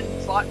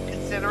 3-pin, but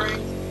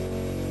considering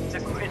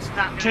it's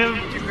not going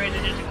to be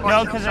integrated into Corsair software.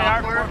 No, because they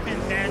are 4-pin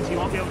fans, you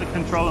won't be able to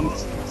control them.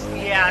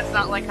 Yeah, it's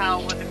not like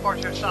how with the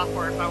Corsair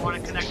software, if I want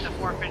to connect a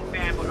 4-pin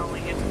fan but only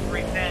get to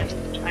 3-pin,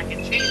 I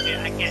can change it.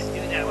 I can't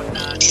do that with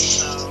that,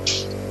 so...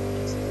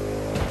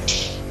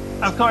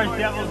 Of course,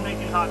 Devil's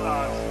making hot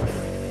dogs.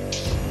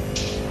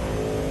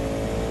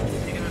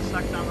 You gonna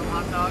suck down the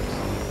hot dogs?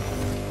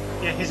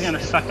 Yeah, he's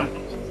gonna suck them.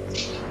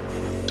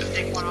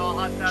 Take one all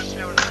hot dogs,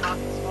 show it to the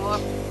smaller?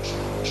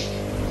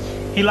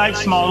 He likes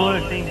smaller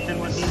things than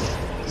what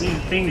these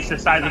things the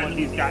size of what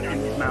he's got in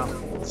his mouth.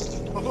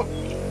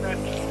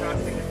 That's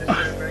disgusting and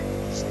disturbing.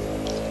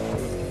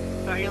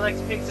 So he likes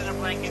pigs in a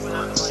blanket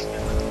without a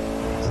blanket.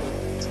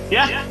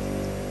 Yeah.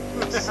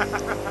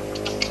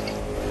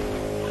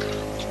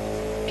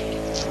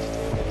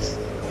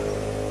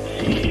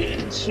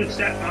 Switch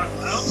that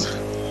model out.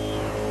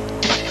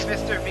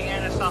 Mr.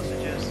 Vienna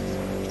sausages.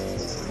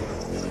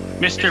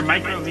 Mr.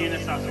 Micro Vienna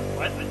sausage.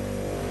 What?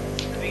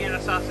 The Vienna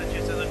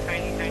sausages are the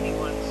tiny, tiny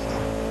ones.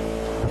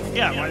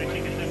 Yeah, why did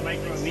you get the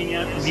Micro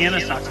Vienna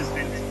sausage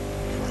then?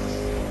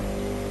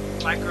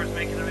 Micro's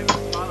making them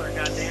even smaller,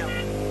 goddamn.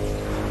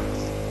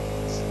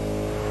 Is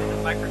the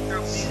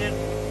microscope needed?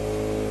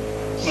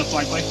 Most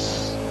likely.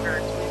 Or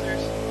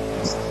tweezers?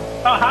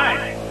 Oh,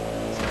 hi!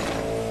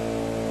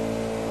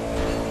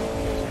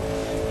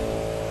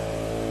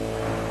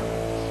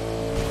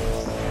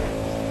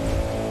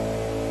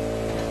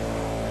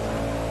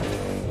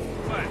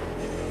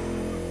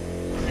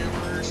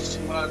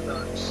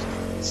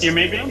 You're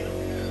making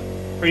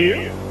them? For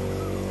you?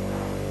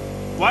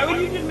 Why would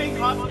you just make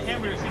hot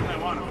hamburgers if I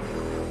want them?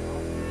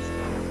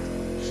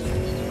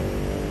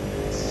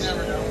 You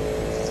never know.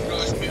 You'll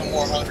always feel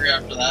more hungry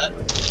after that.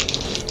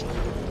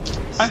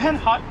 I've had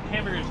hot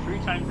hamburgers 3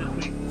 times this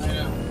week. I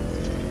know.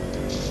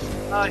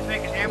 Oh, he's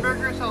making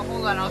hamburgers? So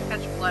hold on, I'll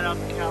catch a flight out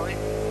to Cali.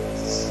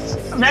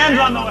 Man's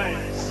on the way!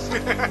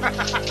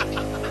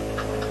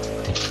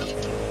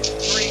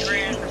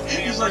 $3,000 for some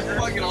He's like, hamburgers.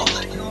 fuck it, I'll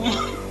take them.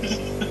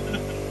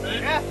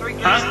 Yeah, $3,000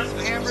 for some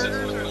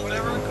hamburgers or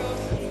whatever it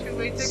costs.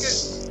 2-way ticket?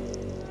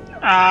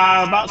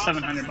 About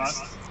 $700.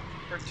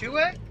 For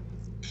 2-way?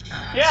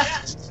 Yeah.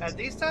 At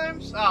these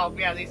times? Oh,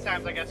 yeah, these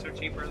times I guess they're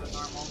cheaper than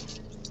normal.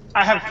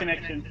 I have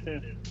connections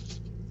too.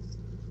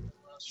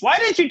 Why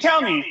didn't you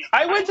tell me?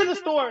 I went to the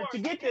store to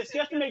get this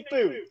just to make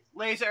food.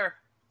 Laser.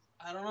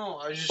 I don't know.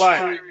 I was just What,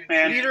 curious.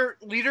 man?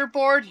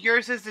 Leaderboard,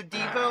 yours is the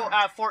Devo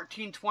at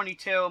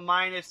 1422,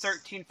 mine is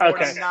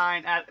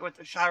 1349 with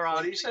the Chiron.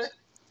 What do you say?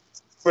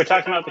 We're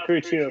talking about the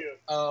crew too.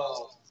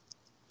 Oh.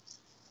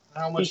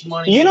 How much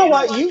money? You know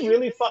what? You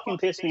really fucking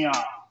pissed me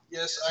off.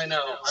 Yes, I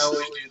know. I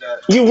always do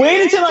that. You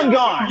wait until I'm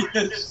gone,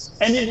 Yes.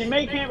 and then you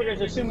make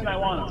hamburgers assuming I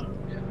want them.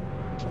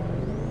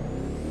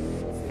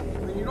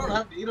 I mean, you don't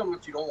have to eat them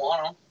if you don't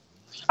want them.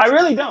 I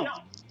really don't.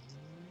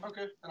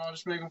 Okay, then I'll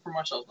just make them for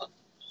myself then.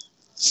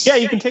 Yeah,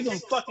 you can take them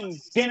fucking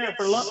dinner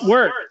for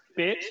work,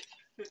 bitch.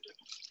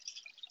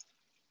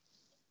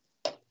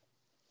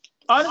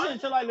 Honestly,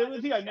 until I live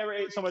with you, I never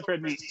ate so much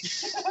red meat.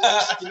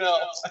 No.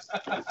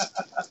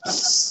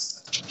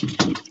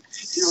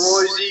 You're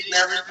always eating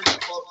everything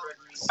but red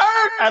meat.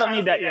 I don't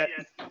need that yet.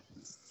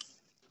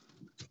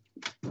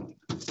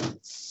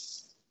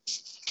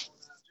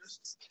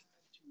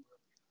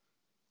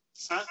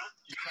 Huh?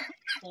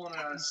 Pulling it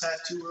out of fat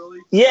too early.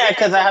 Yeah,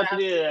 because I have to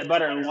do the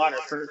butter and water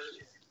first.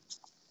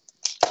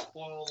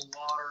 Boil the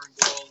water and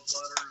boil the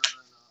butter and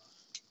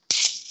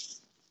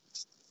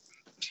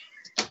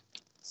then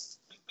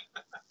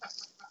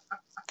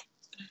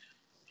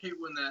hate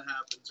when that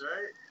happens,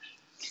 right?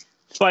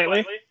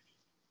 Slightly.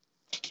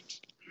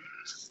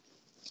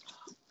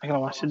 I gotta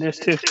wash this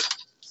too.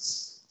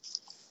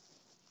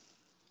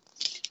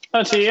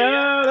 Let's see.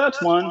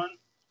 That's 1.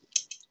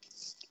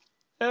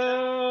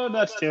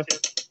 That's 2.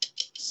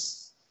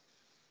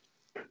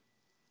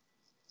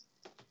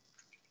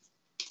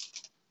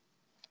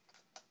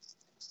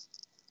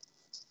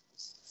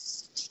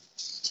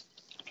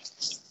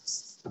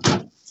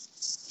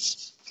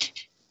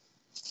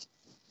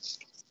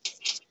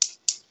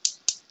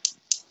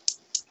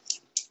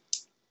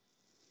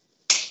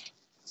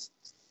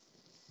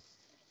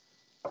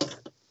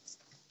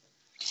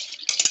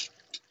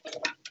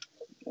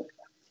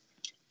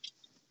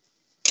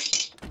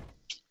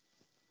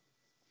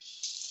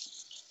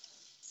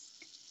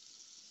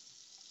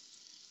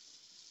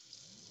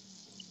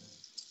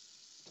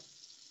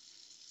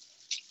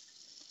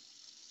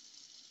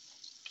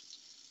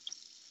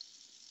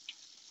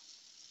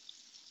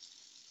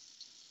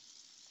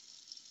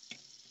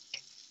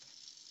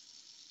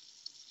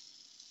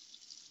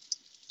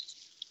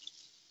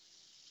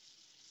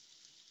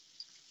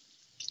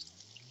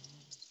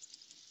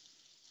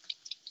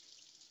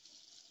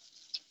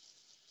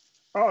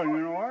 Oh, you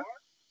know what?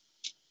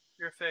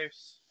 Your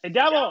face. Hey,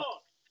 devil!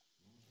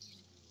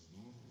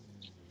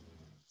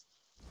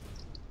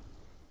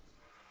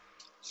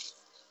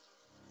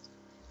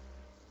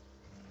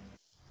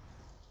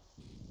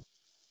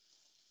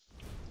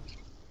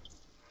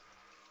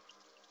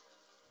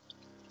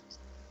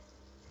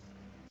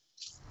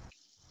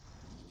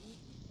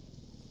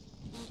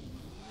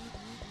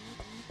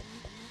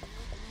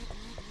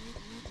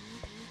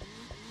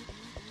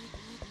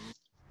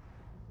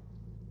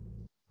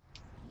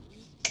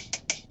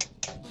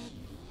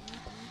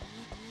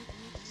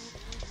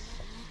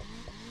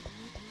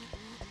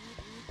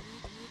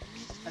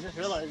 I just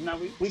realized now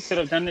we could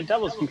have done the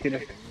devil's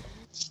computer.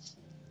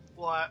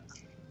 What?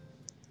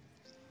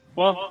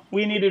 Well,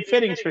 we needed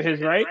fittings for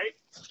his, right?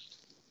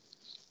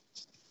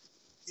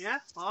 Yeah,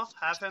 well,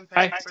 have him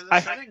pay for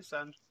the fittings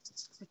then.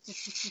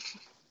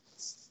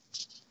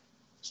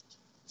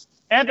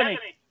 Anthony!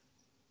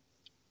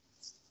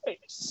 Hey.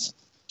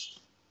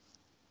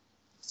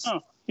 Oh,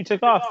 he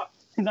took off.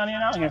 He's not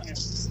even out here.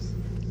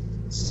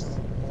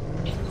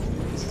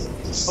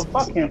 Oh,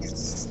 fuck him.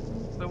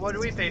 So what do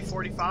we pay,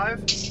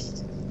 45?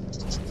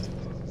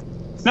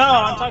 No,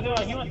 I'm talking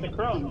about he wants the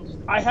chromes.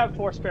 I have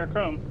 4 spare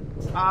chrome.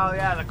 Oh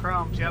yeah, the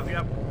chromes, yep.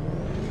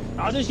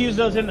 I'll just use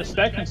those in the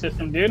specking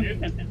system,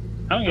 dude.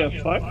 I don't give a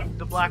fuck.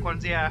 The black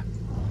ones, yeah.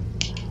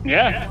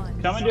 Yeah,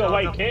 come and do a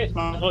white case,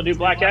 might as well do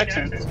black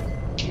accents.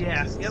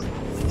 Yeah, yep.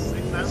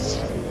 Makes sense.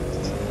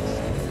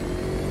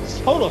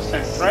 Total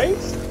sense, right?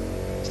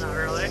 Not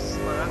really,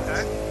 but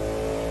okay.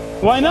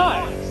 Why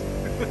not?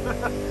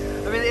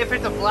 I mean, if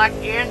it's a black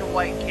and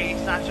white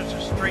case, not just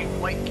a straight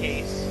white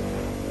case.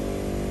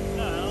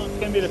 No, it's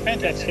gonna be the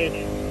Pentax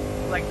case.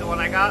 Like the one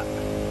I got?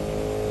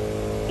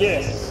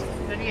 Yes.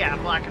 Then yeah,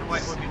 black and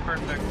white would be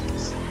perfect.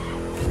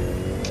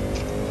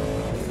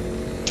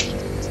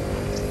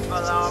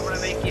 Although I'm gonna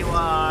make you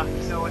go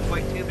with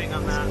white tubing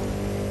on that.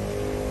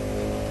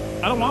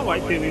 I don't want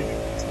white tubing.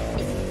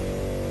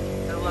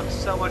 It looks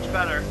so much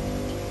better.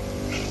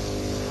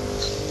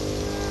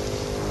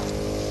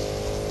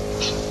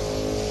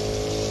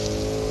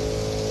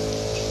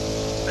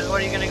 But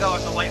what are you gonna go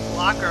with, a white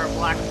block or a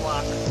black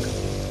block?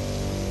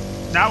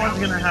 That one's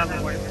gonna have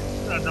the white,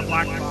 the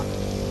black block.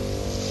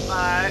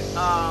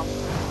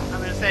 I'm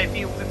gonna say if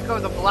you go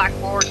with a black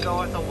board, go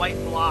with a white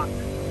block.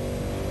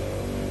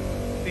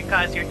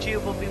 Because your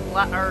tube will be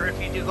black, or if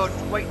you do go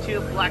white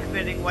tube, black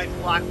fitting, white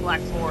block,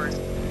 black board.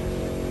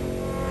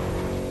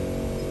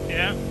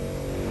 Yeah?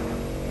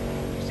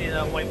 You see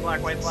the white,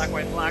 black, white, black,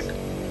 white, black?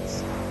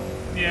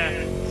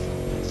 Yeah.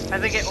 I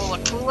think it will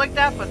look cool like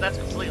that, but that's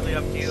completely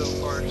up to you, of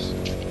course.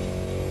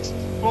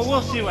 Well,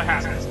 we'll see what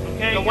happens,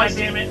 okay? The white,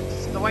 damn it.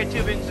 The white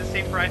tubing's the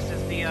same price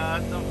as the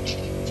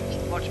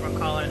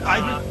whatchamacallit.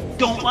 I just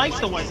don't like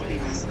the white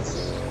tubing.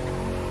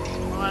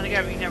 Well,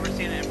 again, you've never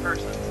seen it in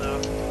person, so.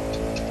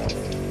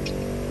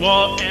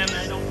 Well, and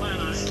I don't plan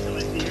on it until I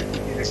see your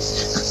computer.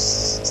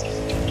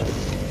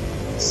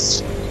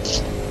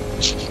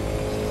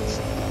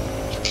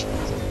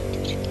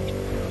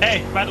 Hey,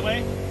 by the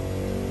way,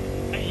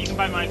 you can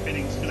buy my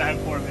fittings because I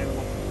have 4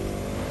 available.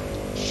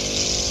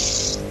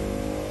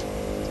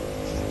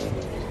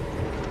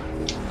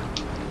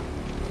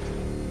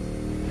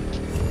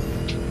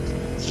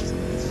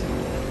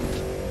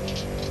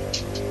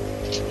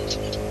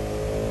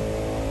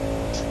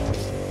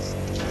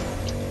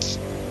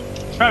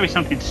 Probably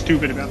something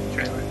stupid about the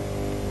trailer.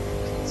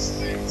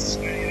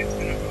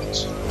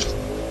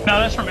 No,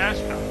 that's from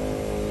Ashcon.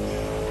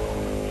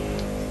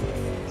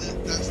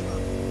 That's not.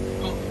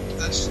 Oh,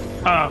 that's.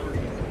 Oh.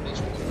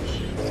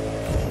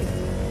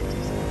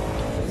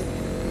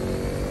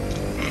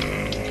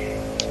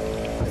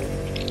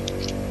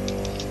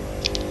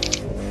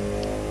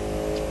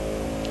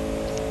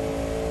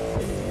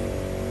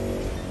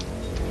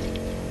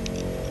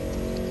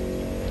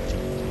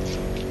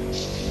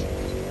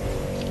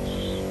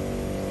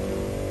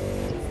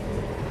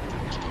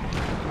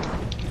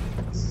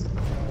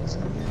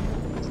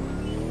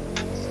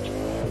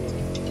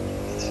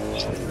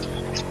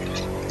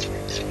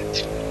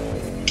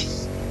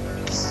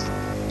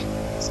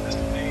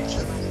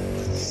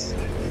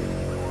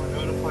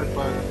 Notified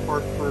by the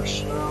park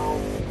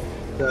personnel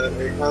that a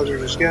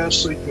hazardous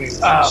gas leak may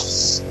Oh.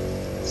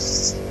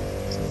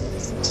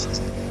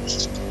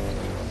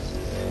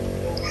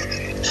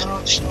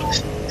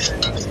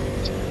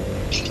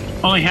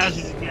 Only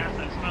hazardous gas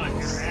I smell like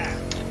your ass.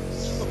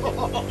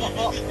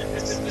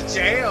 It's in the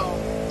jail.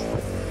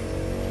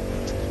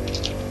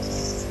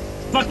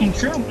 Fucking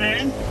true,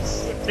 man.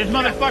 This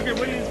motherfucker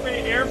wouldn't even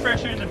spray air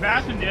freshener in the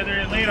bathroom the other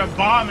day and laid a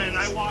bomb and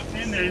I walked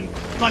in there and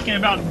fucking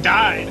about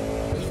died.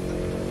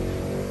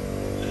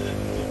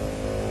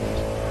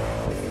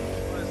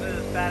 Was it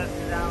as bad as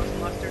the Dallas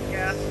mustard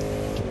gas?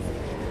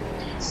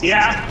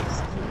 Yeah.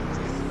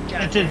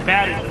 It's as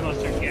bad as the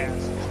mustard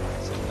gas.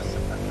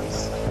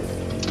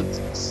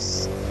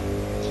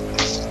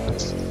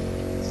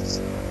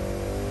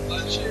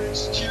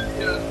 Cheers, cheers,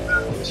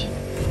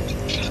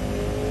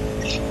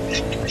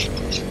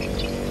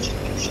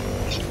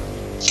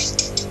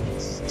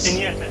 And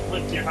yes, I put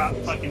lick your hot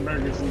fucking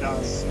burgers and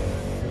dogs.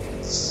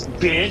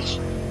 Bitch.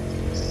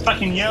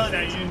 Fucking yelling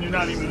at you and you're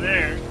not even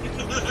there.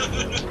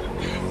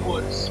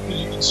 What? Because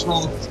you can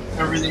smell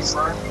everything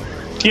burn?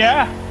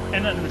 Yeah,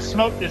 and then the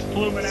smoke just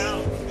pluming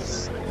out.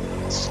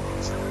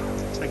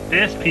 Like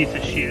this piece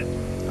of shit.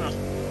 Huh.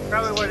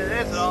 Probably what it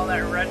is all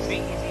that red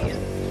meat you eat.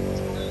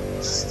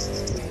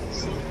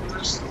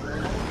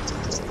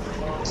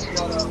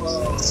 Got a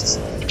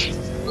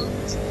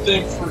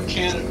thing for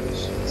cannabis.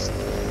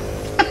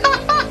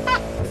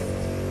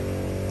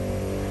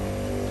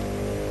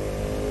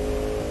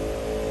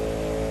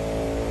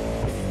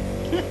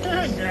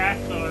 Grass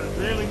store.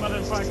 Really,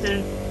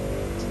 motherfucker?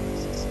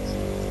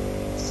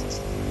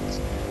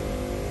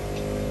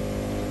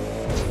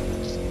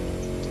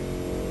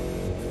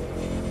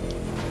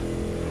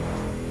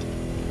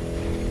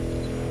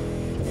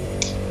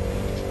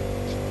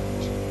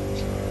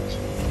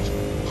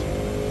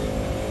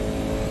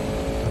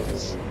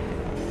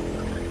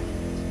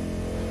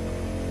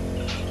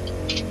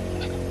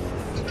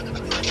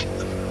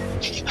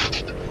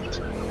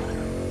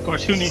 Of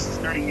course, who needs a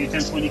starting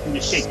utensil when you can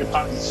just shake the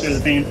pot and stir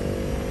the pan?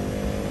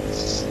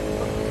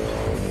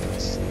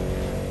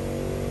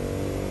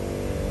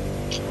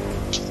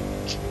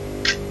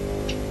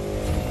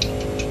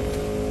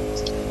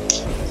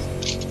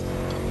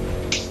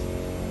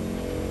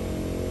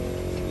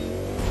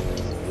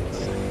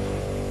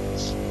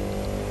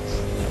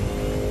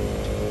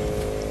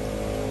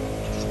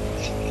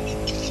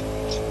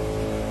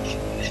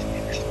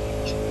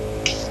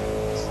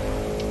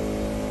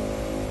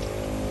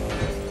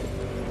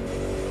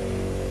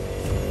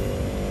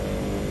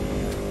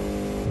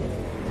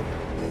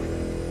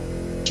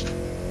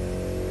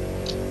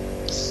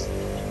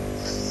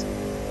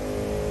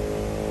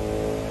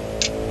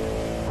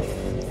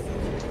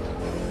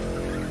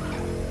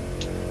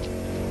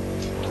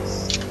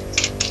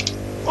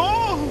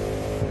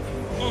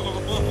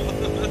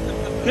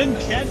 Good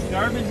catch,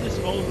 garbage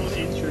disposal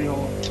entry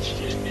hole.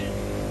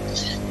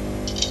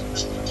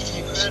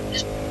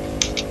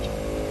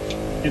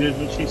 It is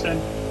what she said.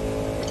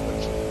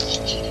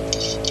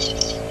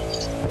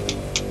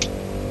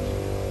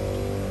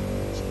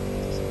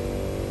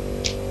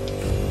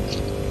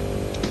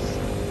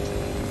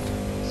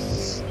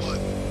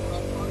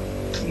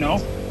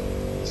 No.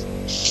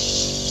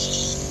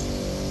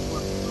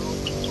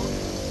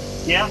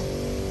 Yeah.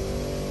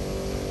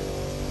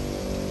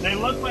 They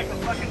look like a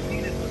fucking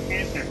penis with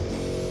cancer.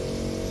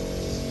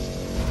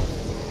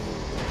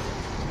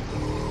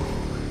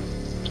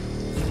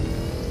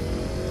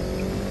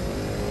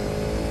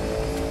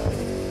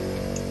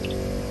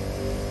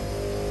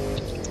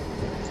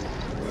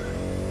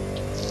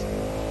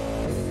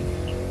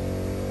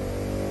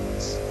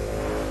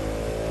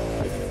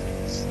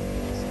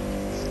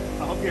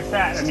 I hope you're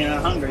fat. I mean,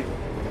 I'm hungry.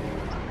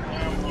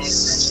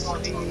 It's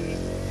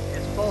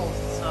both,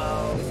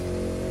 so...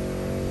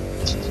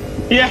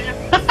 Yeah.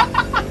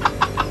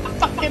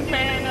 Fucking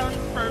man, that was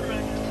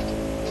perfect.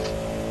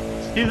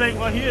 He's like,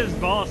 well, he is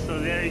boss, so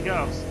there you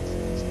go.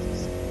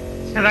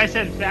 Because I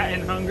said fat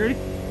and hungry.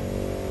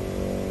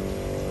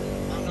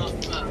 I'm not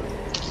fat.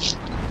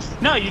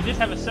 No, you just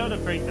have a soda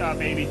break,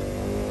 baby.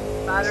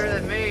 Fatter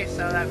than me,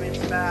 so that means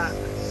fat.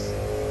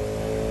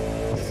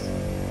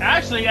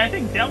 Actually, I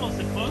think Devil's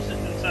the closest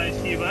in size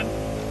to you, bud.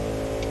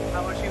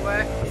 How much you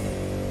weigh?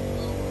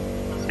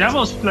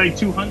 Devil's like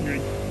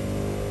 200.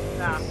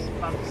 Nah,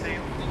 about the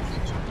same.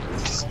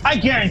 I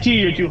guarantee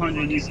you're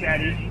 200, you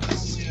fatty.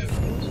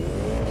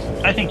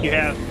 I think you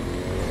have.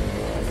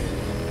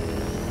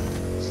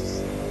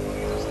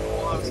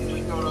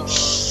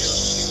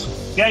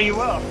 Yeah, you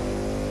will.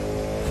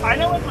 I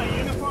know with my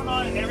uniform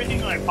on and everything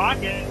in my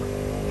pocket,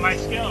 my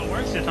scale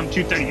works if I'm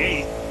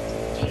 238.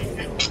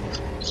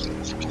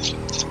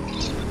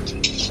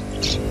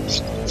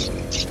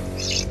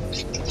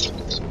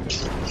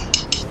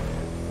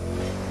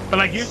 But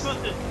like, you're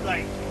supposed to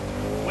like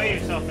weigh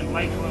yourself in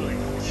light clothing.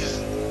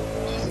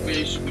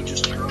 Basically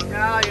just No,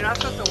 you're not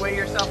supposed to weigh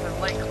yourself in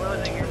light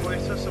clothing. You're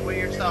supposed to weigh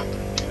yourself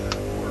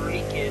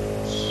naked.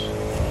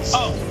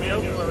 Oh, No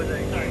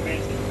clothing. Sorry,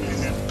 man.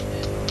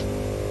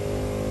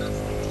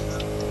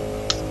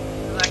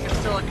 And that can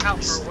still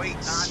account for weight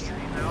on you,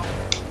 you know?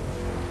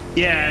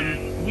 Yeah,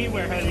 and we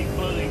wear heavy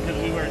clothing because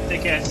we wear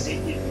thick ass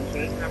dickies and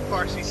shit. And of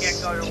course, you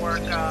can't go to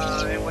work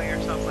and weigh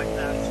yourself like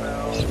that,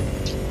 so...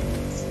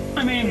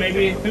 I mean,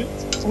 maybe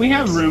we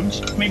have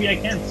rooms. Maybe I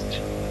can.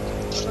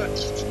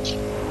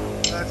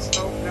 Let's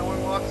hope no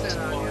one walks in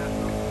on you.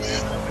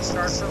 Hope it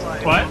starts for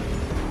life. What?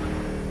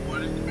 What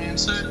did the man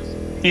say?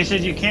 He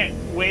said you can't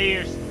weigh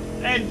your...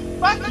 And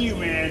fuck you,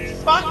 man.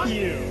 Fuck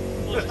you.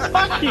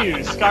 Fuck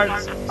you,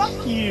 Scarps.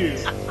 Fuck you.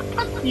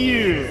 Fuck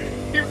you.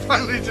 You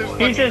finally just He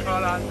fucking said-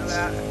 caught on to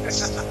that.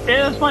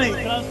 It was funny,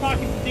 because I was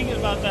thinking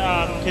about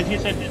that, because he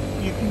said that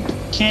you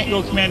can't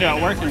go commando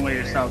at work and weigh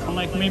yourself. I'm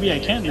like, maybe I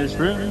can, there's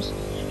rooms.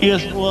 He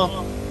goes,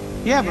 well,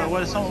 yeah, but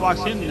what if someone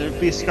walks in and they'd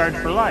be scarred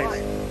for life?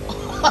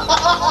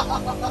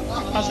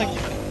 I was like,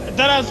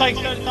 then I was like,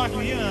 started talking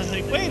to you, and I was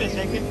like, wait a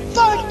second,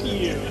 fuck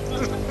you.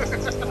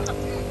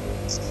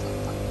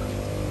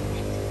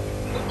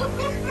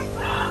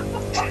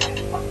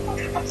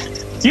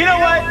 You know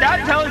what?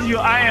 That tells you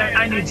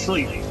I need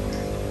sleep. It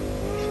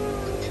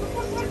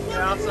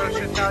also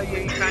should tell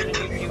you kind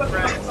of need new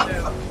friends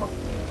too.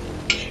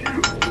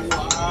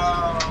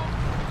 Wow.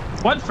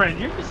 What friend?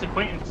 You're just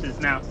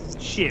acquaintances now.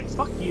 Shit,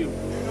 fuck you.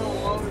 You're no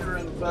longer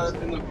in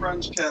the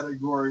French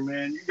category,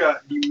 man. You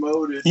got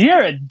demoted.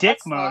 You're a dick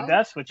That's mode. fine.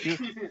 That's what you.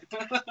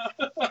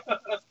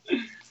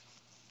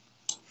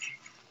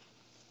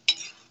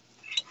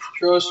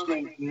 Trust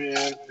me,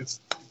 man.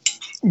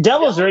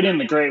 Devil's already in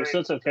the grave, so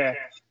it's okay.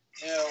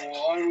 Yeah,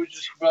 well, I was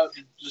just about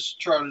to just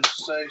try to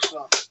say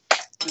something.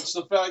 It's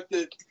the fact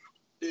that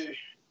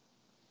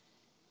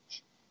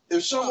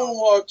if someone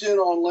walked in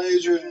on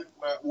Laser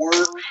at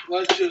work,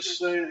 let's just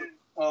say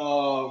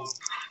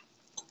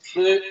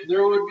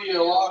there would be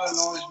a lot of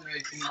noise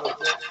making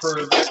for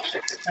the next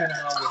 10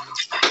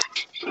 hours.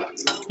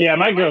 Yeah,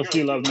 my girls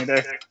do love me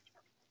there.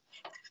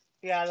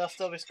 Yeah, they'll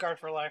still be scarred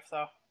for life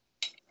though.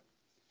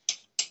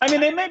 I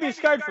mean, they may be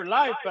scarred for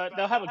life, but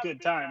they'll have a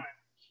good time.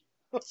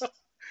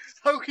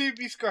 How can you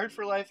be scarred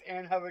for life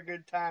and have a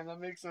good time? That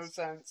makes no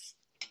sense.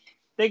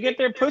 They get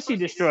their pussy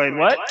destroyed.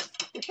 What?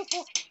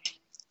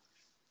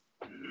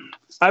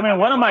 I mean,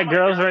 one of my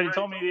girls already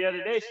told me the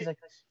other day, she's like,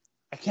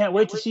 I can't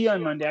wait to see you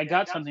on Monday. I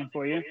got something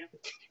for you.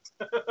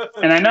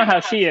 And I know how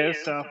she is,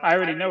 so I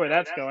already know where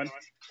that's going.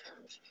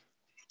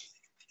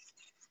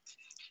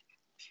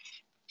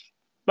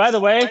 By the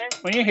way,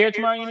 when you're here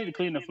tomorrow, you need to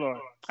clean the floor.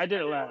 I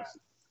did it last.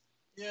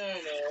 Yeah, I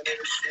know.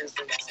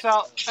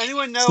 So,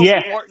 anyone know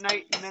Yeah.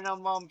 Fortnite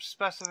minimum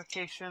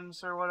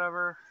specifications or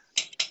whatever?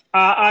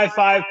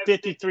 i5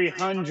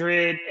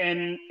 5300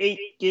 and 8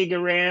 gig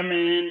of RAM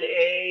and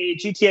a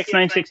GTX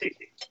 960.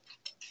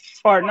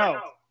 Or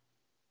no,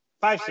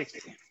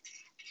 560.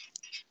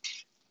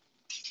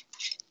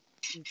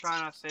 I'm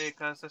trying to say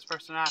because this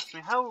person asked me,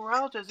 how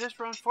well does this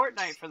run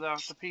Fortnite for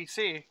the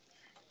PC?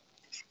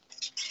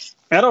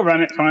 That'll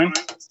run it fine.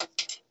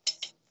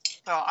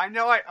 So I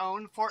know I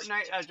own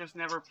Fortnite, I just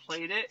never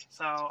played it,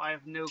 so I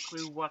have no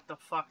clue what the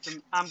fuck.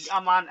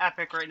 I'm on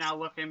Epic right now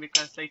looking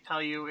because they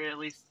tell you at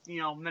least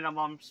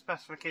minimum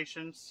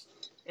specifications.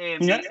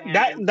 Yeah,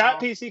 that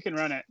PC can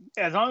run it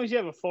as long as you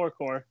have a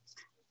 4-core.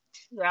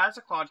 Yeah, it's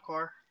a quad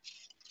core.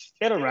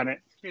 It'll run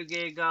it. 2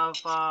 gig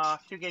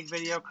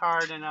video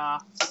card and I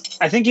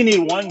think you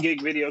need 1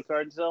 gig video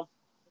card, so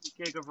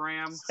gig of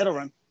RAM. it'll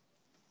run.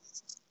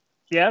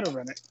 Yeah, it'll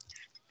run it.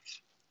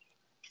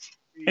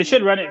 It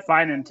should run it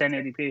fine in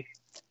 1080p.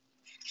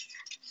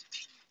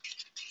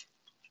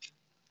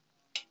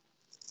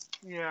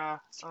 Yeah.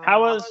 How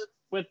was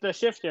with the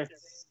shifter?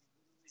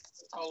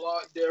 A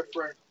lot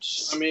different.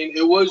 I mean,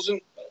 it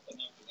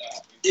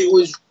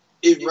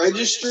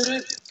registered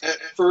it at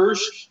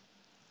first.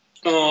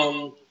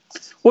 Well,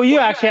 you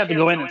actually have to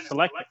go in and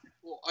select it.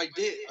 Well, I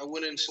did. I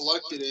went and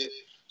selected it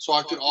so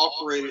I could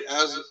operate it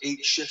as an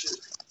 8 shifter.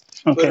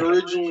 Okay. But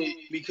originally,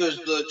 because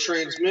the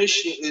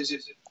transmission is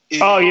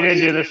Oh, you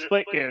didn't do the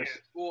split gears.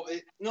 Well,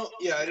 I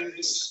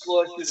didn't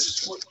select it as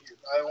split gear.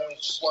 I only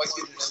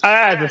selected it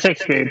As a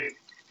 6-speed.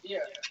 Yeah,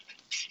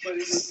 but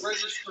it was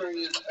registering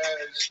it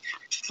as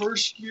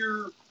first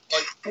gear,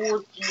 like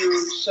 4th gear,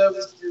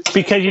 7th gear.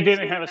 Because you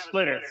didn't have a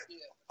splitter. Yeah.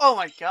 Oh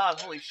my god!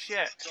 Holy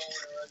shit!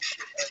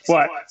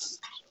 What? So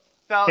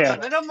Yeah.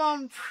 the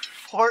minimum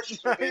So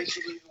Fortnite.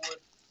 basically,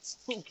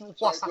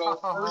 Wow. first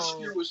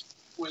gear was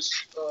 5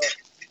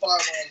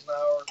 miles an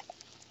hour.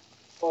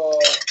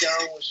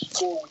 Down was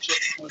 4, which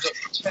was up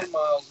to 10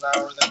 miles an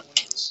hour. Then went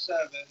to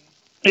 7.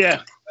 Yeah.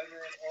 And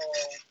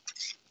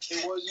then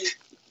it wasn't.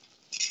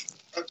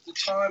 At the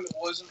time, it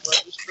wasn't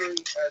registering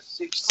as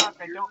 16 Fuck,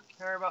 I don't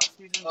care about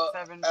season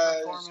 7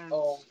 as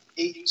performance.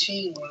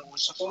 18 when it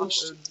was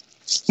supposed to.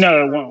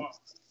 No, it won't.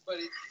 But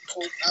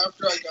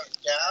after I got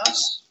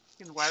gas,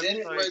 Fucking then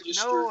it website.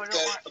 registered No, I don't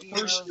that want the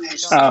first year was emails.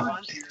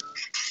 7 gear.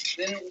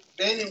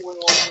 Then it went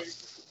all the way.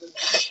 The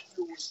next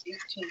year was 18.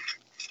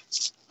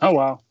 Oh,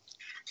 wow.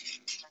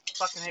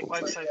 Fucking hate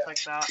websites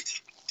like that.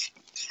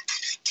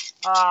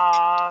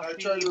 I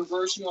tried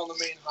reversing on the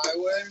main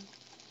highway,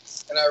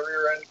 and I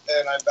rear-ended,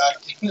 and I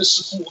backed into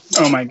someone.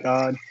 Oh, my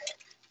God.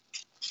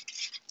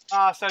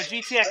 So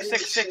GTX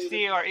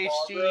 660 or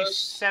HD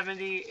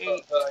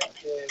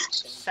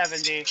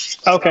 7870.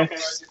 Okay.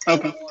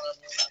 Okay.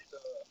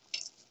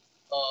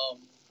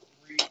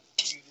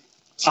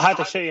 I'll have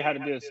to show you how to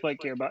do the split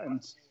gear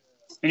buttons.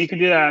 And you can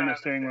do that on the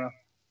steering wheel.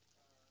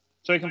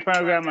 So you can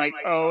program like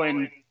O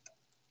and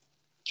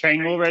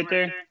triangle right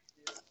there.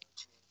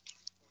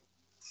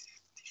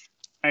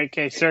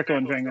 Okay, circle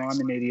and triangle. I'm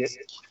an idiot.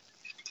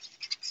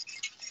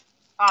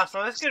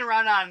 So this can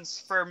run on,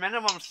 for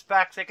minimum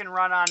specs, it can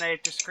run on a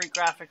discrete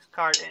graphics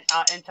card,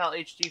 Intel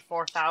HD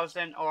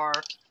 4000 or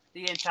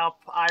the Intel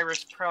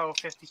Iris Pro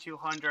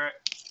 5200.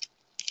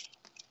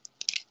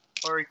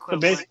 Or So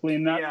equivalent. basically,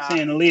 I'm not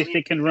saying at least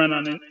it can run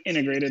on an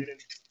integrated.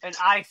 An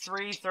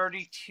i3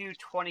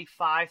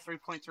 3225,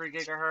 3.3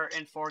 gigahertz,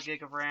 and 4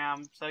 gig of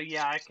RAM. So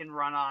yeah, it can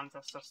run on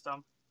the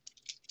system.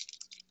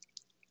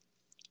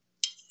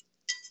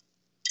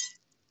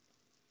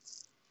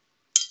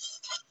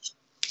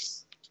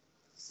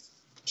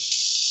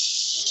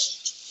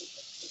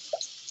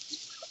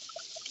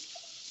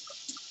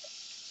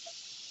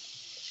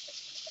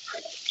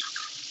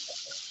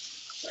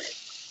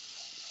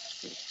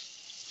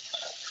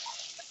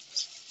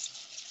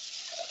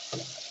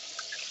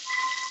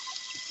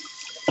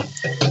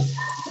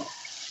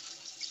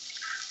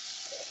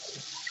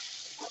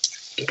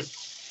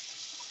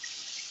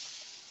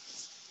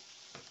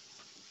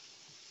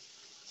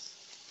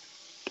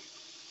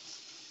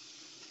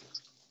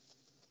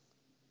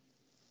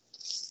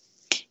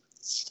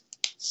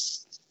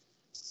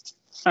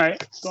 All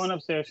right, going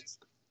upstairs.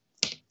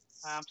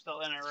 I'm still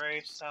in a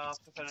race, so I'll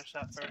have to finish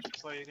that first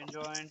before you can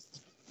join.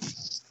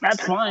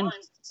 That's fine.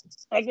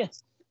 I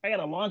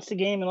gotta launch the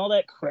game and all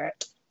that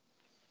crap.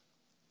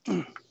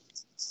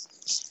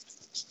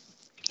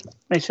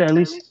 Make sure at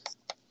least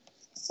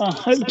I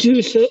have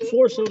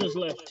 4 sodas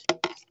left.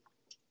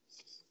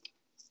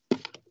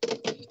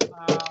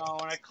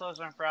 When I close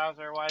my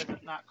browser, why does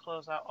it not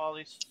close out all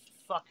these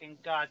fucking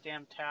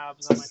goddamn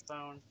tabs on my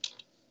phone?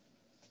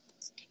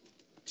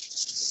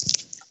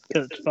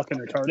 Because it's fucking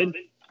retarded.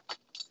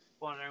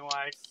 Wondering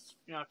why it's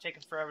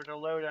taking forever to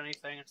load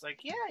anything. It's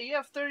like, yeah, you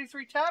have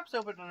 33 tabs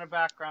open in the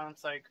background.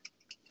 It's like,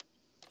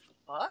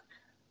 fuck?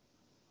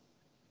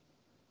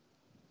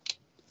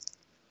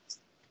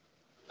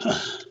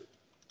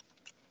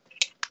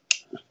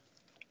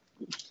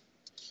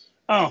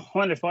 Oh,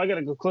 wonderful. I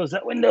gotta go close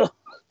that window.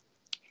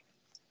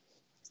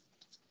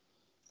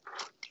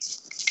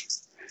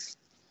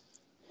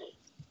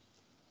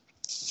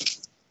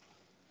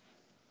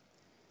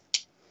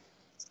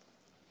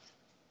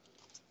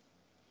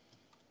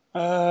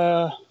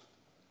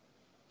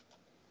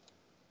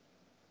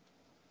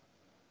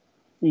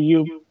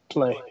 You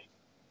play.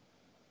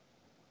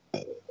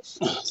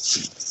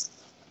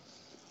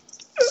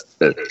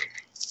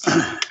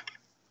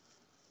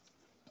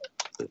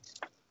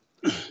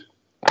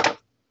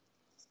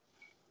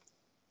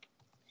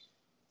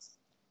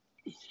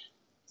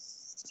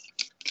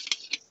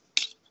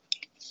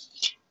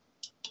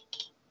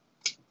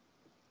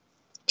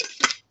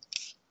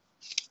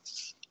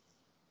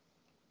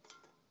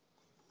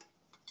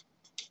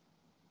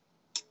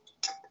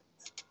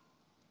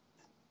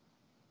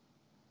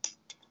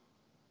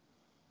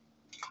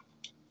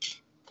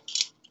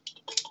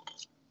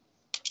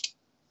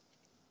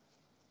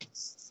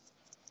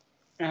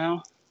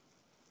 Now.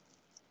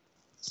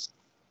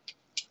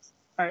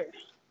 All right.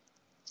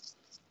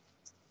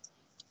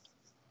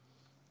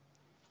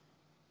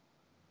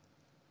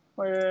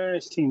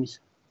 Where's Teams?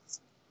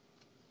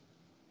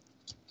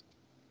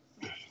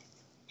 You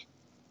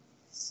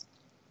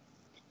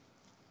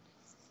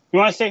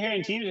want to stay here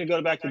in Teams or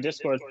go back to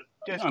Discord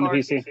on the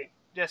PC?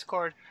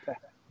 Discord. Okay.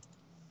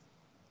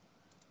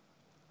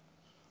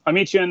 I'll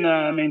meet you in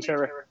the main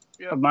server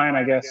of mine,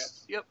 I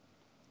guess. Yep.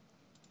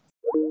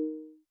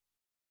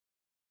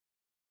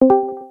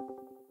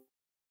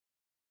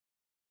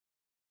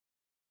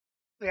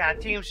 Yeah,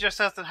 Teams just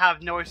doesn't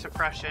have noise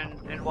suppression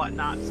and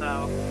whatnot,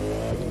 so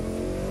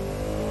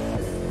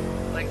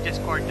like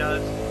Discord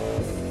does.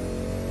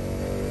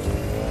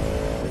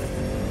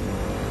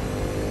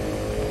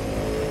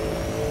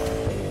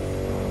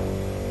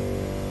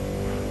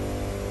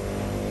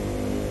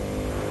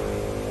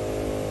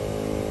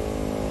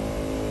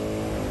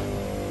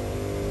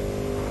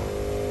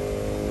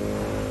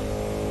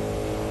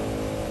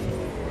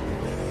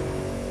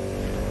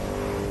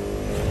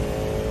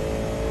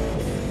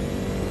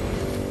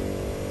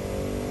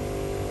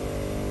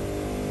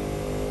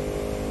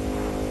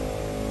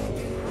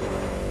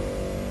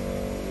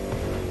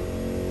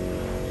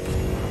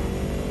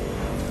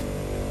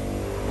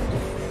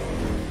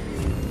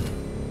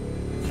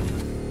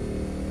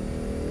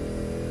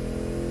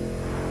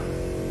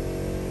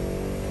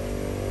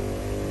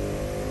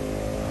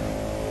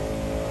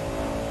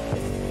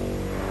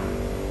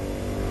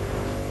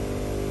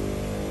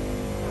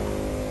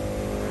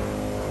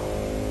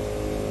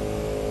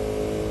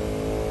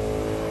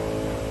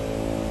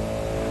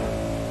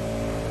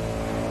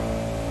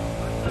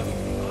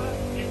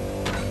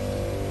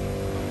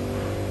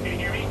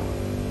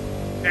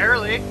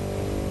 Barely.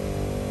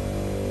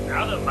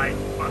 Now the mic's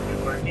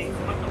fucking working.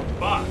 What the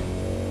fuck?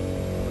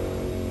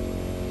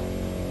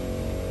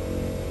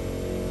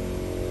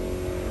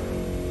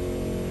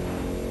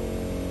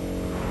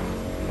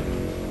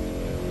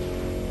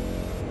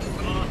 I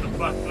don't know what the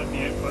fuck with the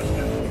input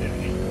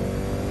sensitivity.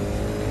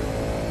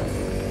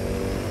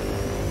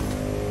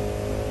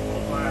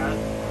 Hold on.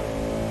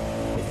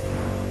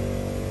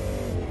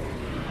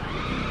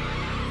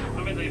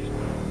 Let me leave.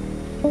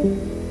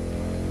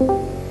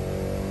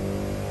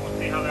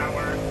 How that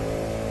works.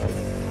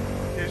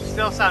 You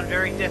still sound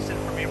very distant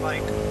from your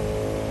mic.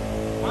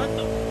 What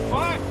the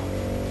fuck?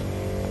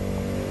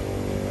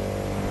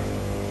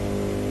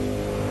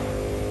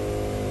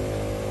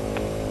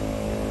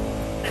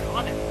 Get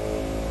on it.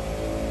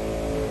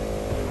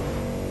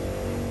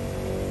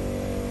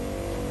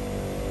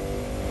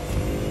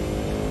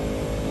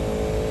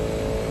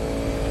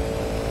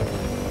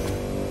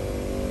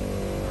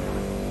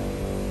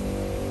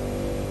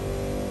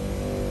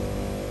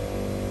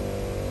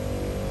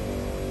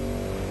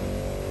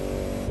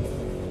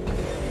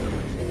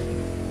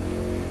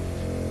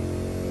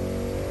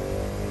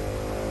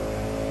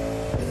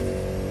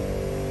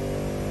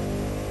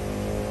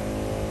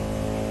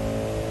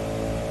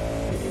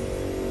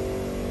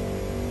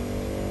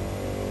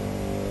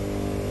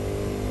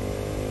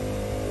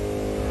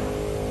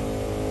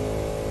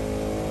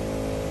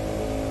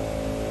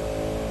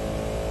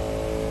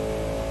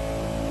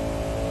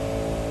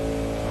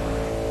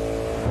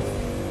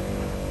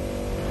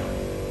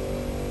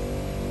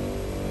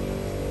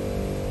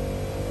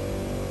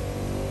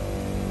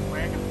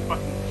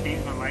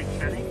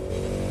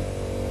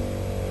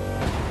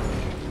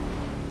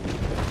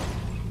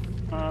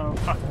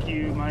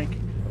 you, Mike.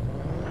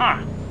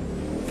 Huh.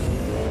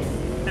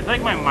 It's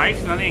like my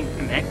mic's not even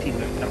connecting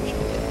with something.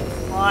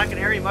 Well, I can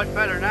hear you much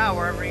better now,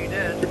 wherever you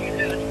did.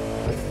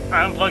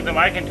 I unplugged the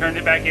mic and turned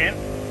it back in.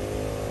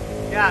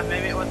 Yeah,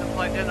 maybe it wasn't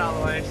plugged in all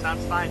the way.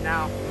 Sounds fine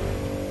now.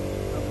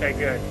 Okay,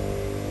 good.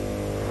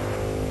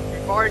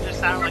 Before it just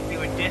sounded like you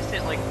were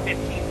distant, like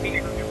 15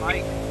 feet from your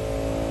mic.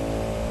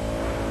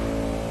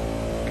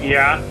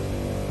 Yeah.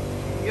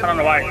 I don't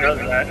know why it does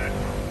that.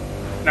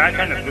 Now I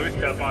turned the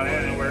boost up on it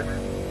and it worked.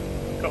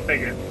 Go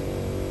figure.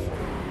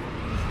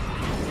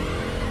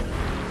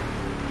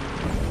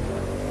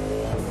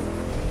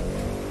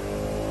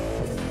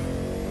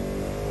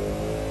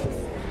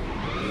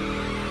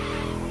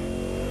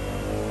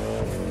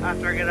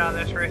 After I get out of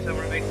this race, I'm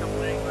gonna make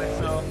something anyway,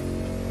 so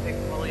take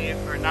a leave,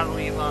 or not a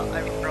leave,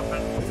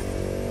 ibuprofen.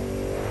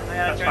 I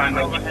gotta turn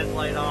the overhead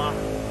light off.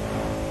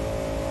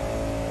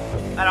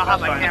 I don't have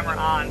my camera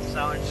on,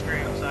 so in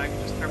stream, so I can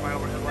just turn my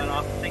overhead light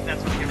off. I think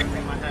that's what's giving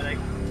me my headache.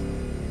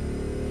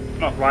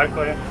 Not live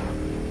clear.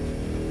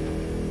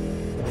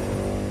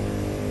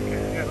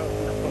 Okay, I gotta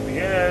open up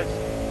OBS.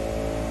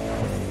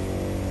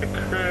 The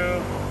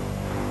crew.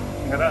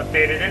 I'm gonna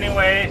update it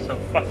anyway, so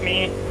fuck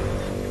me.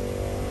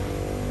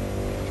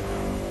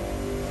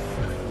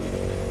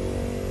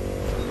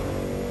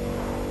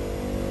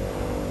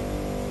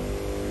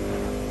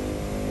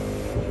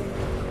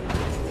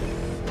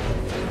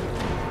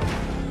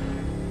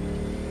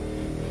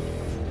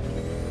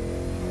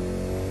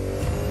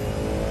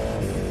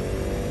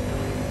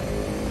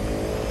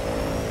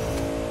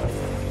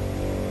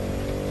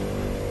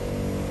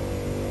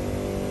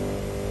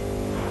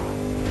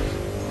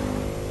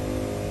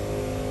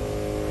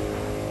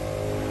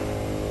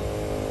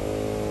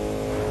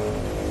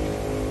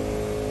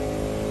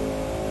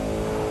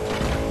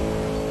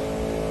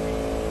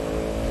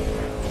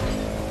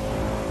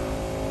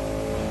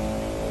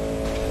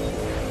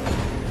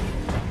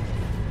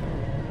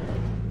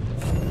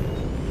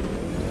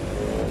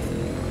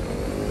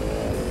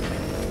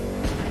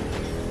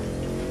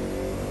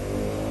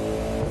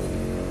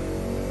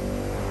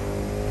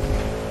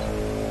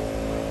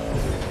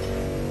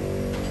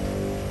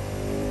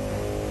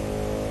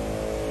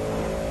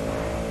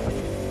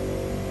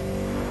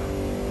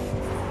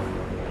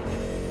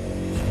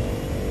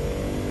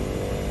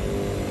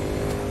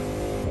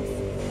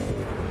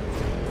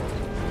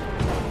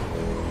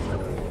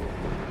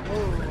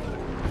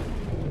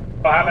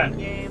 What happened?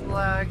 Game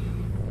lag.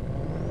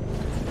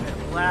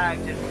 It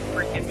lagged and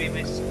freaking made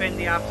me spin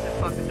the opposite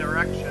fucking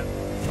direction.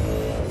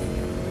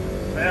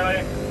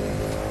 Really?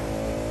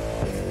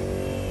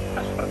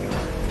 That's fucking...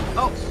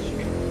 Oh,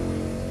 shit.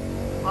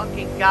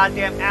 Fucking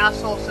goddamn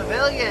asshole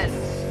civilians!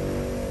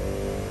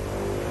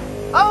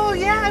 Oh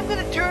yeah, I'm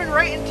gonna turn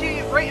right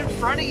in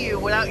front of you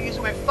without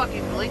using my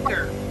fucking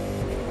blinker.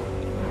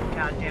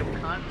 Goddamn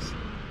cunts.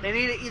 They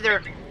need to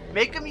either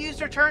make them use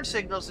their turn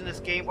signals in this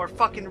game or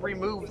fucking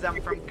remove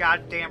them from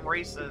goddamn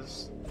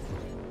races.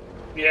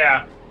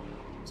 Yeah.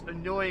 It's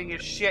annoying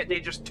as shit. They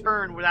just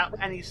turn without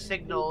any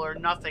signal or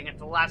nothing at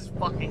the last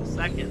fucking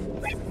second.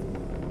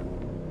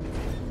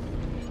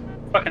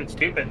 Fucking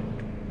stupid.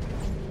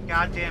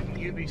 Goddamn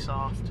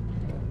Ubisoft.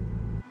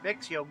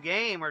 Fix your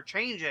game or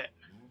change it.